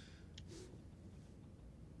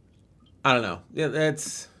 I don't know. Yeah,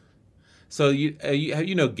 that's so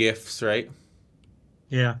you know GIFs, right?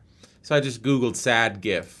 Yeah. So I just Googled sad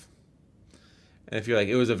GIF. And if you're like,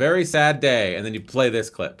 it was a very sad day, and then you play this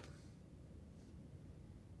clip.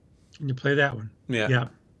 And you play that one. Yeah. Yeah.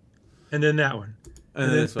 And then that one.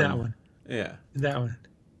 And then this that one. Yeah. And that one.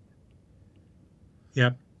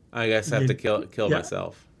 Yep. I guess I have to kill yeah.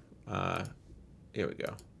 myself. Here we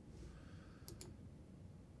go.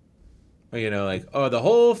 Or, you know, like, oh, the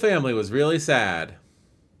whole family was really sad.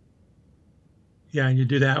 Yeah, and you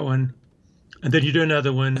do that one. And then you do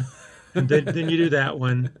another one. And then you do that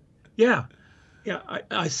one. Yeah. Yeah,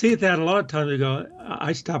 I see that a lot of times. I go,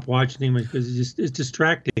 I stop watching him because it's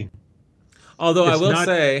distracting. Although I will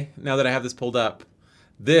say, now that I have this pulled up,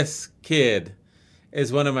 this kid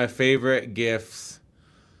is one of my favorite GIFs.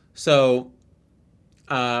 So,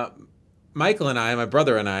 Michael and I, my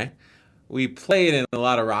brother and I, we played in a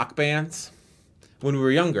lot of rock bands when we were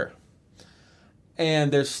younger.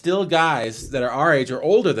 And there's still guys that are our age or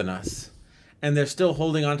older than us, and they're still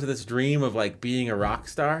holding on to this dream of like being a rock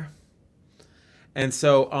star. And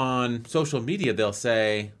so on social media, they'll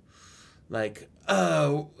say, like,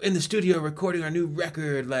 oh, in the studio recording our new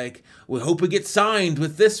record, like, we hope we get signed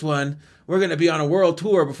with this one. We're going to be on a world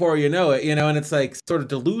tour before you know it, you know, and it's like sort of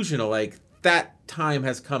delusional, like that time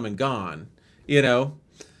has come and gone, you know.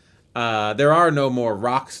 There are no more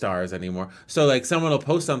rock stars anymore. So like someone will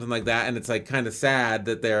post something like that and it's like kind of sad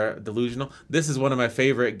that they're delusional. This is one of my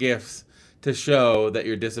favorite GIFs to show that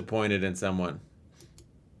you're disappointed in someone.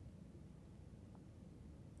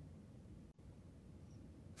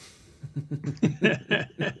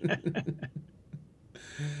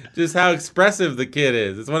 Just how expressive the kid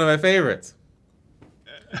is. It's one of my favorites.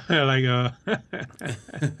 like,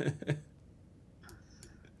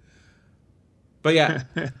 But yeah,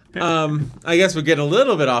 I guess we're getting a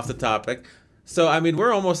little bit off the topic. So, I mean,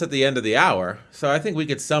 we're almost at the end of the hour. So I think we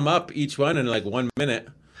could sum up each one in like 1 minute.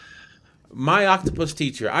 My Octopus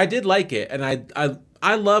Teacher. I did like it. And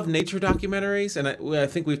I love nature documentaries. And I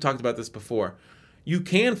think we've talked about this before. You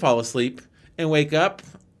can fall asleep and wake up,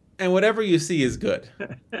 and whatever you see is good.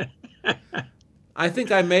 I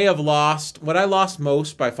think I may have lost, what I lost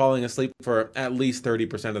most by falling asleep for at least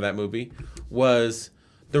 30% of that movie was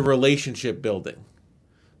the relationship building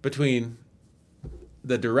between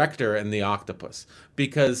the director and the octopus.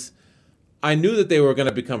 Because I knew that they were going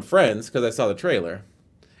to become friends because I saw the trailer.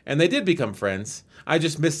 And they did become friends. I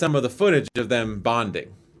just missed some of the footage of them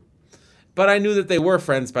bonding. But I knew that they were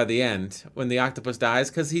friends by the end when the octopus dies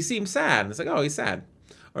because he seems sad. It's like, oh, he's sad.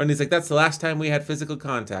 Or and he's like, that's the last time we had physical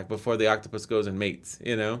contact before the octopus goes and mates,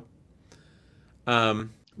 you know?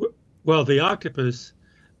 Well, the octopus,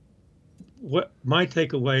 what my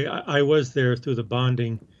takeaway, I was there through the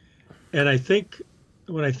bonding. And I think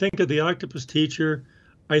when I think of the Octopus Teacher,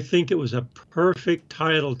 I think it was a perfect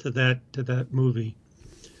title to that movie,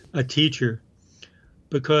 A Teacher,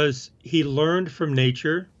 because he learned from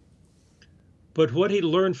nature. But what he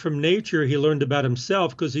learned from nature, he learned about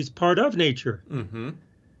himself because he's part of nature. Mm-hmm.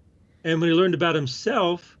 And when he learned about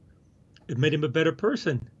himself, it made him a better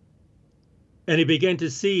person. And he began to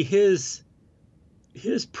see his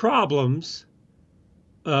problems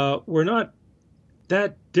were not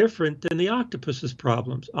that different than the octopus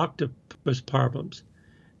problems.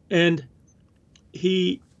 And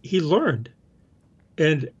he learned.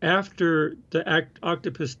 And after the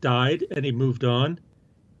octopus died and he moved on,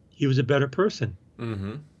 he was a better person.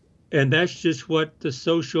 Mm-hmm. And that's just what the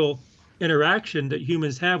social interaction that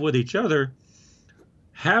humans have with each other.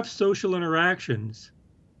 Have social interactions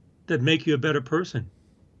that make you a better person.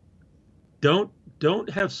 Don't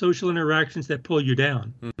have social interactions that pull you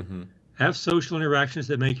down. Mm-hmm. Have social interactions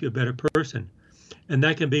that make you a better person. And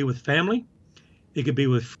that can be with family. It could be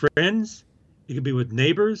with friends. It could be with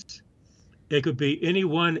neighbors. It could be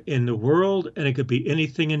anyone in the world, and it could be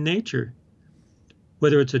anything in nature.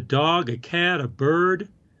 Whether it's a dog, a cat, a bird,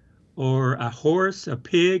 or a horse, a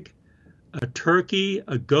pig, a turkey,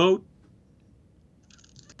 a goat,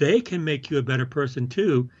 they can make you a better person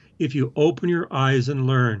too if you open your eyes and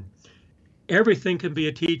learn. Everything can be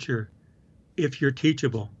a teacher if you're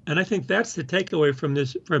teachable. And I think that's the takeaway from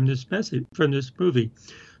this message, from this movie.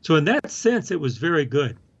 So in that sense, it was very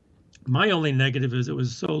good. My only negative is it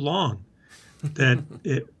was so long that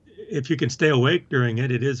if you can stay awake during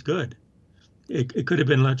it, it is good. It could have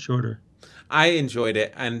been a lot shorter. I enjoyed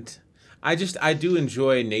it, and I do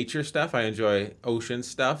enjoy nature stuff. I enjoy ocean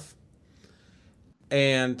stuff.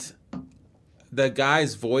 And the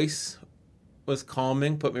guy's voice was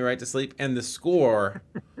calming, put me right to sleep, and the score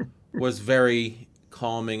was very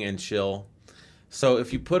calming and chill. So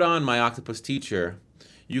if you put on My Octopus Teacher,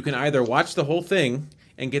 you can either watch the whole thing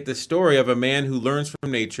and get the story of a man who learns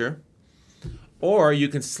from nature, or you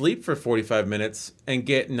can sleep for 45 minutes and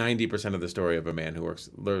get 90% of the story of a man who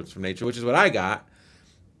learns from nature, which is what I got.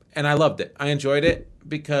 And I loved it. I enjoyed it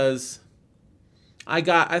because I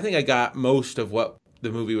think I got most of what the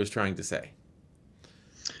movie was trying to say.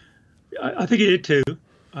 I think you did too.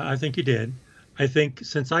 I think you did. I think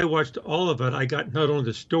since I watched all of it, I got not only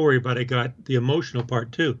the story, but I got the emotional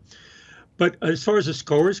part too. But as far as the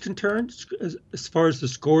score is concerned,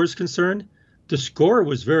 the score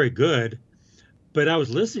was very good. But I was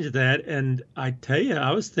listening to that, and I tell you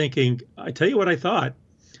what I thought.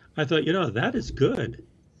 I thought, that is good.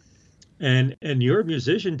 And you're a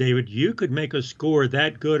musician, David. You could make a score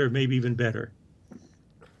that good, or maybe even better.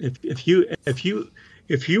 If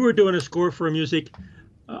you were doing a score for a music,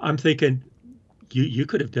 I'm thinking you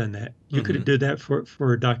could have done that. You could have done that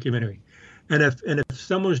for a documentary. And if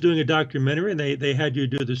someone was doing a documentary and they had you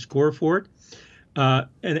do the score for it,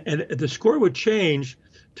 and the score would change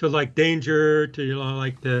to like danger, to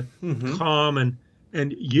like the calm,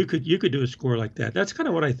 and you could do a score like that. That's kind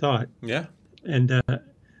of what I thought. Yeah. And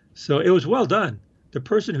so it was well done. The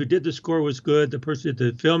person who did the score was good. The person who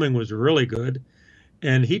did the filming was really good,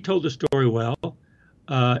 and he told the story well,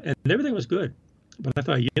 and everything was good. But I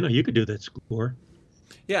thought, you could do that score.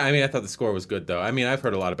 Yeah, I mean, I thought the score was good, though. I mean, I've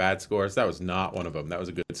heard a lot of bad scores. That was not one of them. That was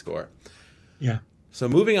a good score. Yeah. So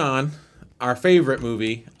moving on, our favorite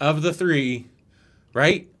movie of the three,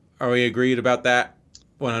 right? Are we agreed about that?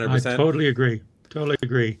 100%? I totally agree.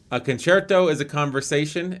 A Concerto is a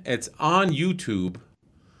Conversation. It's on YouTube.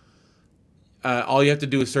 All you have to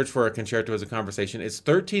do is search for A Concerto is a Conversation. It's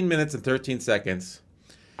 13 minutes and 13 seconds.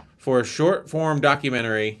 For a short-form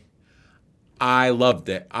documentary, I loved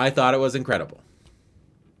it. I thought it was incredible.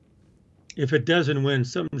 If it doesn't win,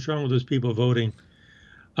 something's wrong with those people voting.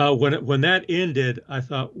 When that ended, I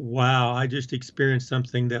thought, wow, I just experienced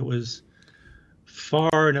something that was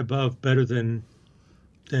far and above better than.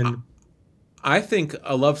 I think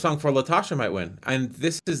A Love Song for Latasha might win. And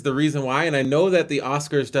this is the reason why. And I know that the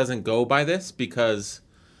Oscars doesn't go by this because,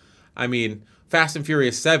 I mean, Fast and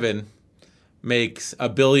Furious 7 makes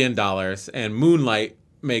 $1 billion and Moonlight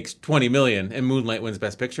makes 20 million and Moonlight wins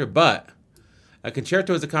Best Picture. But A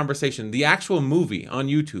Concerto is a Conversation, the actual movie on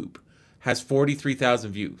YouTube, has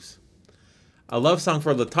 43,000 views. A Love Song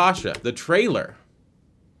for Latasha, the trailer,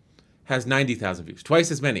 has 90,000 views,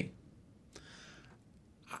 twice as many.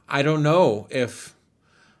 I don't know if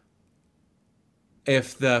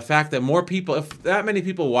the fact that if that many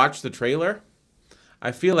people watch the trailer,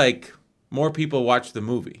 I feel like more people watch the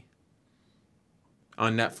movie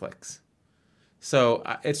on Netflix. So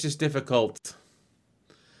it's just difficult.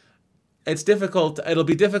 It's difficult. It'll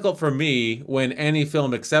be difficult for me when any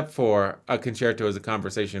film except for A Concerto as a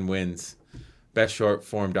Conversation wins Best Short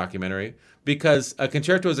Form Documentary, because A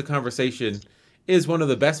Concerto as a Conversation is one of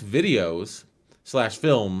the best videos /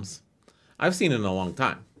 films I've seen in a long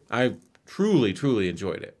time. I truly, truly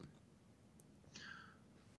enjoyed it.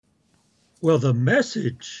 Well, the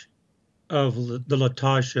message of the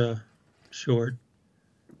Latasha short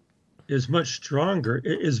is much stronger.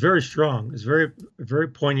 It is very strong. It's very, very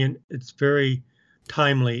poignant. It's very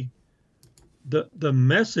timely. The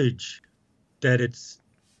message that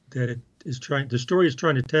the story is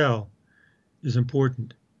trying to tell is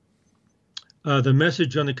important. The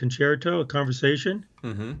message on the Concerto, A Conversation,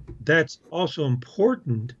 that's also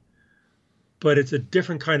important, but it's a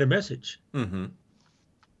different kind of message.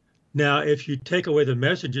 Now, if you take away the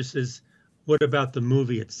message, it says, what about the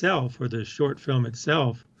movie itself or the short film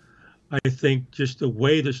itself? I think just the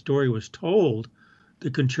way the story was told,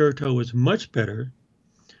 the Concerto was much better.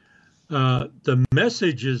 The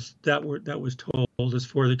messages that was told as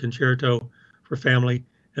for the Concerto for family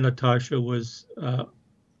and Latasha was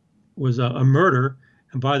a murder.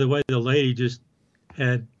 And by the way, the lady just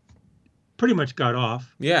had pretty much got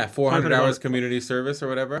off. Yeah, 400 hours community service or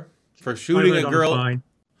whatever for shooting a girl. Fine.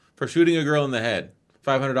 For shooting a girl in the head.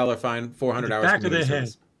 $500 fine, 400 hours community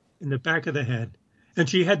service. In the back of the head. And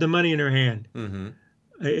she had the money in her hand.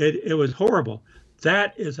 It was horrible.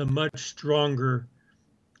 That is a much stronger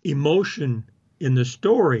emotion in the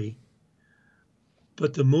story.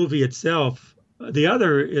 But the movie itself, the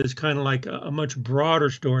other is kind of like a much broader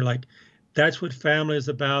story. Like, that's what family is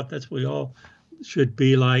about. That's what we all should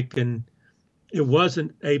be like. And it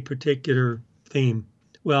wasn't a particular theme.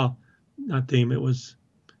 Well, not theme. It was,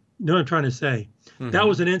 you know what I'm trying to say. That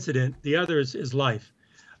was an incident. The other is life.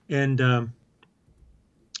 And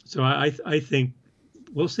so I think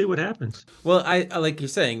we'll see what happens. Well, I like you're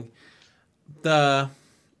saying, A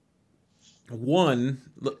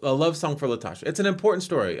Love Song for Latasha. It's an important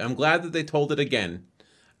story. I'm glad that they told it again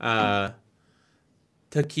to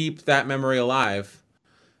keep that memory alive.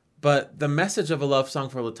 But the message of A Love Song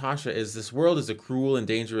for Latasha is this world is a cruel and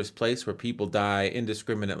dangerous place where people die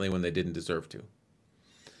indiscriminately when they didn't deserve to.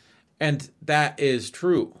 And that is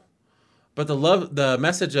true. But the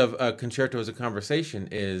message of A Concerto as a Conversation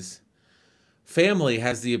is family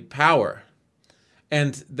has the power.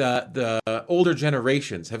 And the older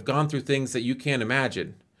generations have gone through things that you can't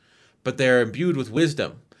imagine, but they're imbued with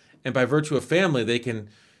wisdom. And by virtue of family, they can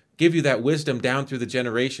give you that wisdom down through the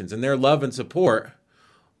generations. And their love and support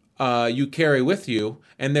you carry with you,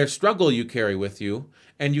 and their struggle you carry with you.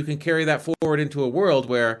 And you can carry that forward into a world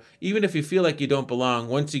where even if you feel like you don't belong,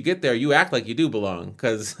 once you get there, you act like you do belong,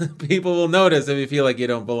 because people will notice if you feel like you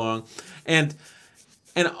don't belong. And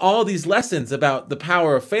all these lessons about the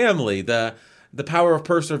power of family, the power of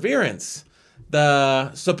perseverance,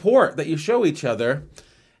 the support that you show each other,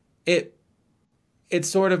 it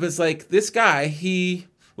sort of is like this guy, he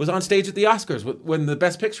was on stage at the Oscars when the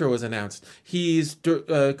Best Picture was announced. He's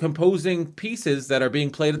composing pieces that are being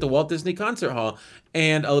played at the Walt Disney Concert Hall.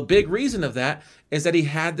 And a big reason of that is that he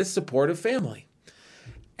had this supportive family.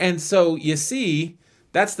 And so you see,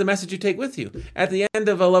 that's the message you take with you. At the end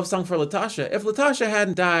of A Love Song for Latasha, if Latasha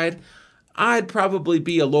hadn't died, I'd probably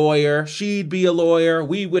be a lawyer. She'd be a lawyer.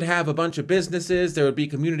 We would have a bunch of businesses. There would be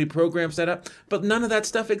community programs set up. But none of that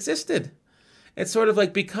stuff existed. It's sort of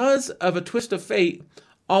like because of a twist of fate,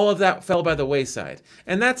 all of that fell by the wayside.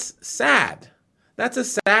 And that's sad. That's a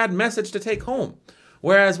sad message to take home.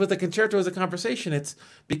 Whereas with A Concerto as a Conversation, it's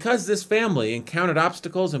because this family encountered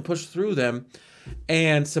obstacles and pushed through them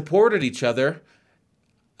and supported each other,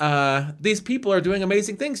 these people are doing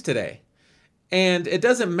amazing things today. And it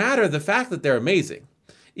doesn't matter the fact that they're amazing.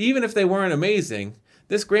 even if they weren't amazing,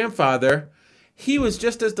 this grandfather, he was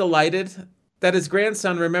just as delighted that his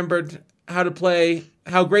grandson remembered how to play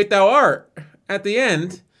How Great Thou Art at the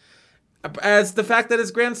end as the fact that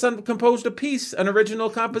his grandson composed a piece, an original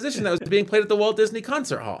composition that was being played at the Walt Disney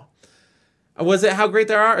Concert Hall. Was it How Great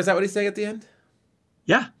Thou Art? Is that what he's saying at the end?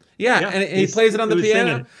 Yeah. Yeah, and he plays it on the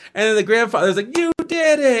piano. And then the grandfather's like, you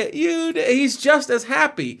did it. You did. He's just as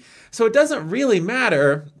happy. So it doesn't really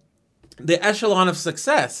matter the echelon of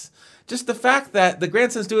success. Just the fact that the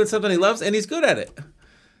grandson's doing something he loves and he's good at it.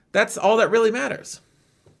 That's all that really matters.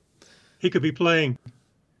 He could be playing,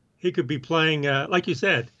 like you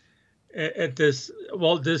said, at this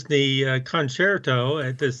Walt Disney concerto,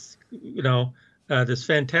 at this, this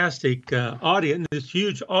fantastic audience, this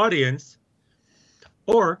huge audience,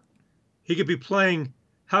 or he could be playing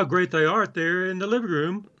How Great Thou Art there in the living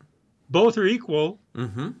room. Both are equal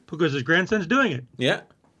because his grandson's doing it. Yeah.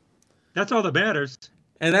 That's all that matters.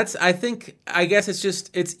 And I guess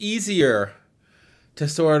it's easier to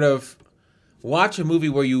sort of watch a movie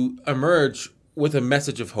where you emerge with a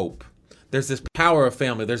message of hope. There's this power of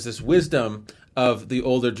family. There's this wisdom of the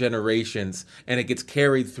older generations, and it gets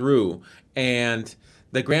carried through. And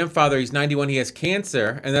the grandfather, he's 91, he has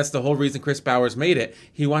cancer, and that's the whole reason Chris Bowers made it.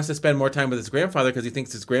 He wants to spend more time with his grandfather because he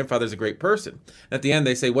thinks his grandfather's a great person. At the end,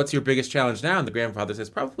 they say, what's your biggest challenge now? And the grandfather says,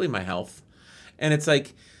 probably my health. And it's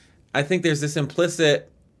like, I think there's this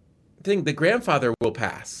implicit thing, the grandfather will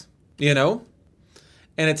pass, And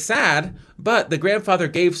it's sad, but the grandfather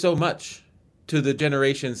gave so much to the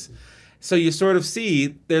generations. So you sort of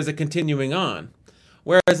see there's a continuing on.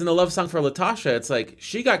 Whereas in the love song for Latasha, it's like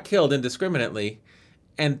she got killed indiscriminately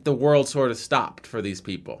and the world sort of stopped for these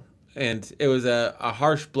people. And it was a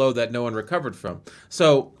harsh blow that no one recovered from.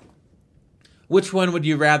 So which one would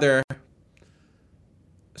you rather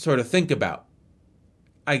sort of think about?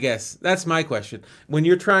 I guess that's my question. When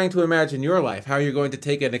you're trying to imagine your life, how you're going to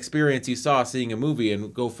take an experience you saw seeing a movie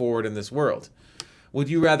and go forward in this world, would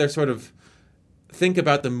you rather sort of think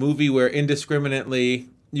about the movie where indiscriminately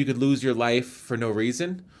you could lose your life for no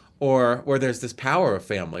reason, or where there's this power of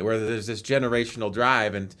family, where there's this generational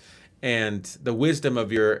drive and the wisdom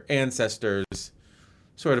of your ancestors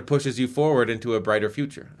sort of pushes you forward into a brighter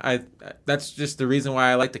future? That's just the reason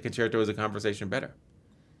why I like the Concerto as a Conversation better.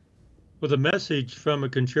 Well, the message from a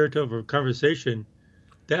Concerto of a Conversation,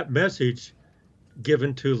 that message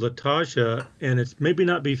given to Latasha, and it may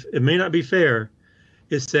not be fair,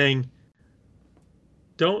 is saying,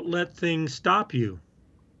 don't let things stop you.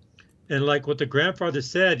 And like what the grandfather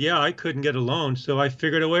said, yeah, I couldn't get a loan, so I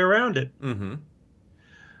figured a way around it. Mm-hmm.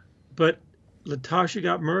 But Latasha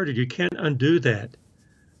got murdered. You can't undo that.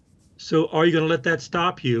 So are you going to let that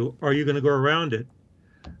stop you? Or are you going to go around it?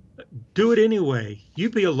 Do it anyway.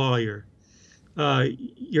 You be a lawyer.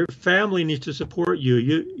 Your family needs to support you.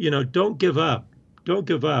 You don't give up. Don't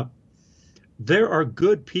give up. There are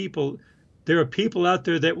good people. There are people out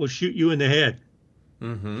there that will shoot you in the head.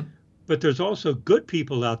 Mm-hmm. But there's also good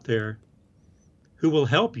people out there who will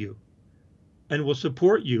help you and will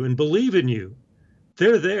support you and believe in you.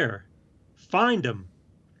 They're there. Find them,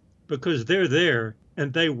 because they're there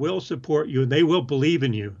and they will support you and they will believe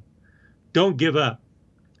in you. Don't give up.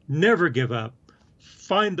 Never give up.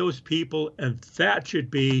 Find those people, and that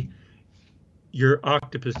should be your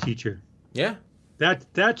octopus teacher. Yeah.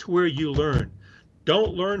 That's where you learn.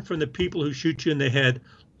 Don't learn from the people who shoot you in the head.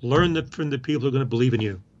 Learn from the people who are going to believe in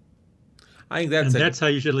you. I think that's how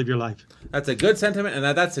you should live your life. That's a good sentiment, and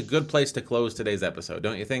that's a good place to close today's episode,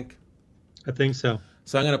 don't you think? I think so.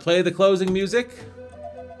 So I'm going to play the closing music.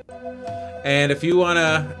 And if you want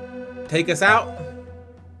to take us out.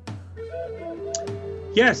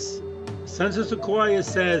 Yes. Sons of Sequoia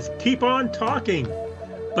says, keep on talking,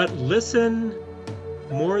 but listen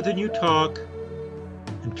more than you talk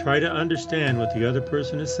and try to understand what the other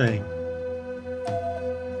person is saying.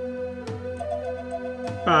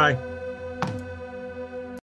 Bye.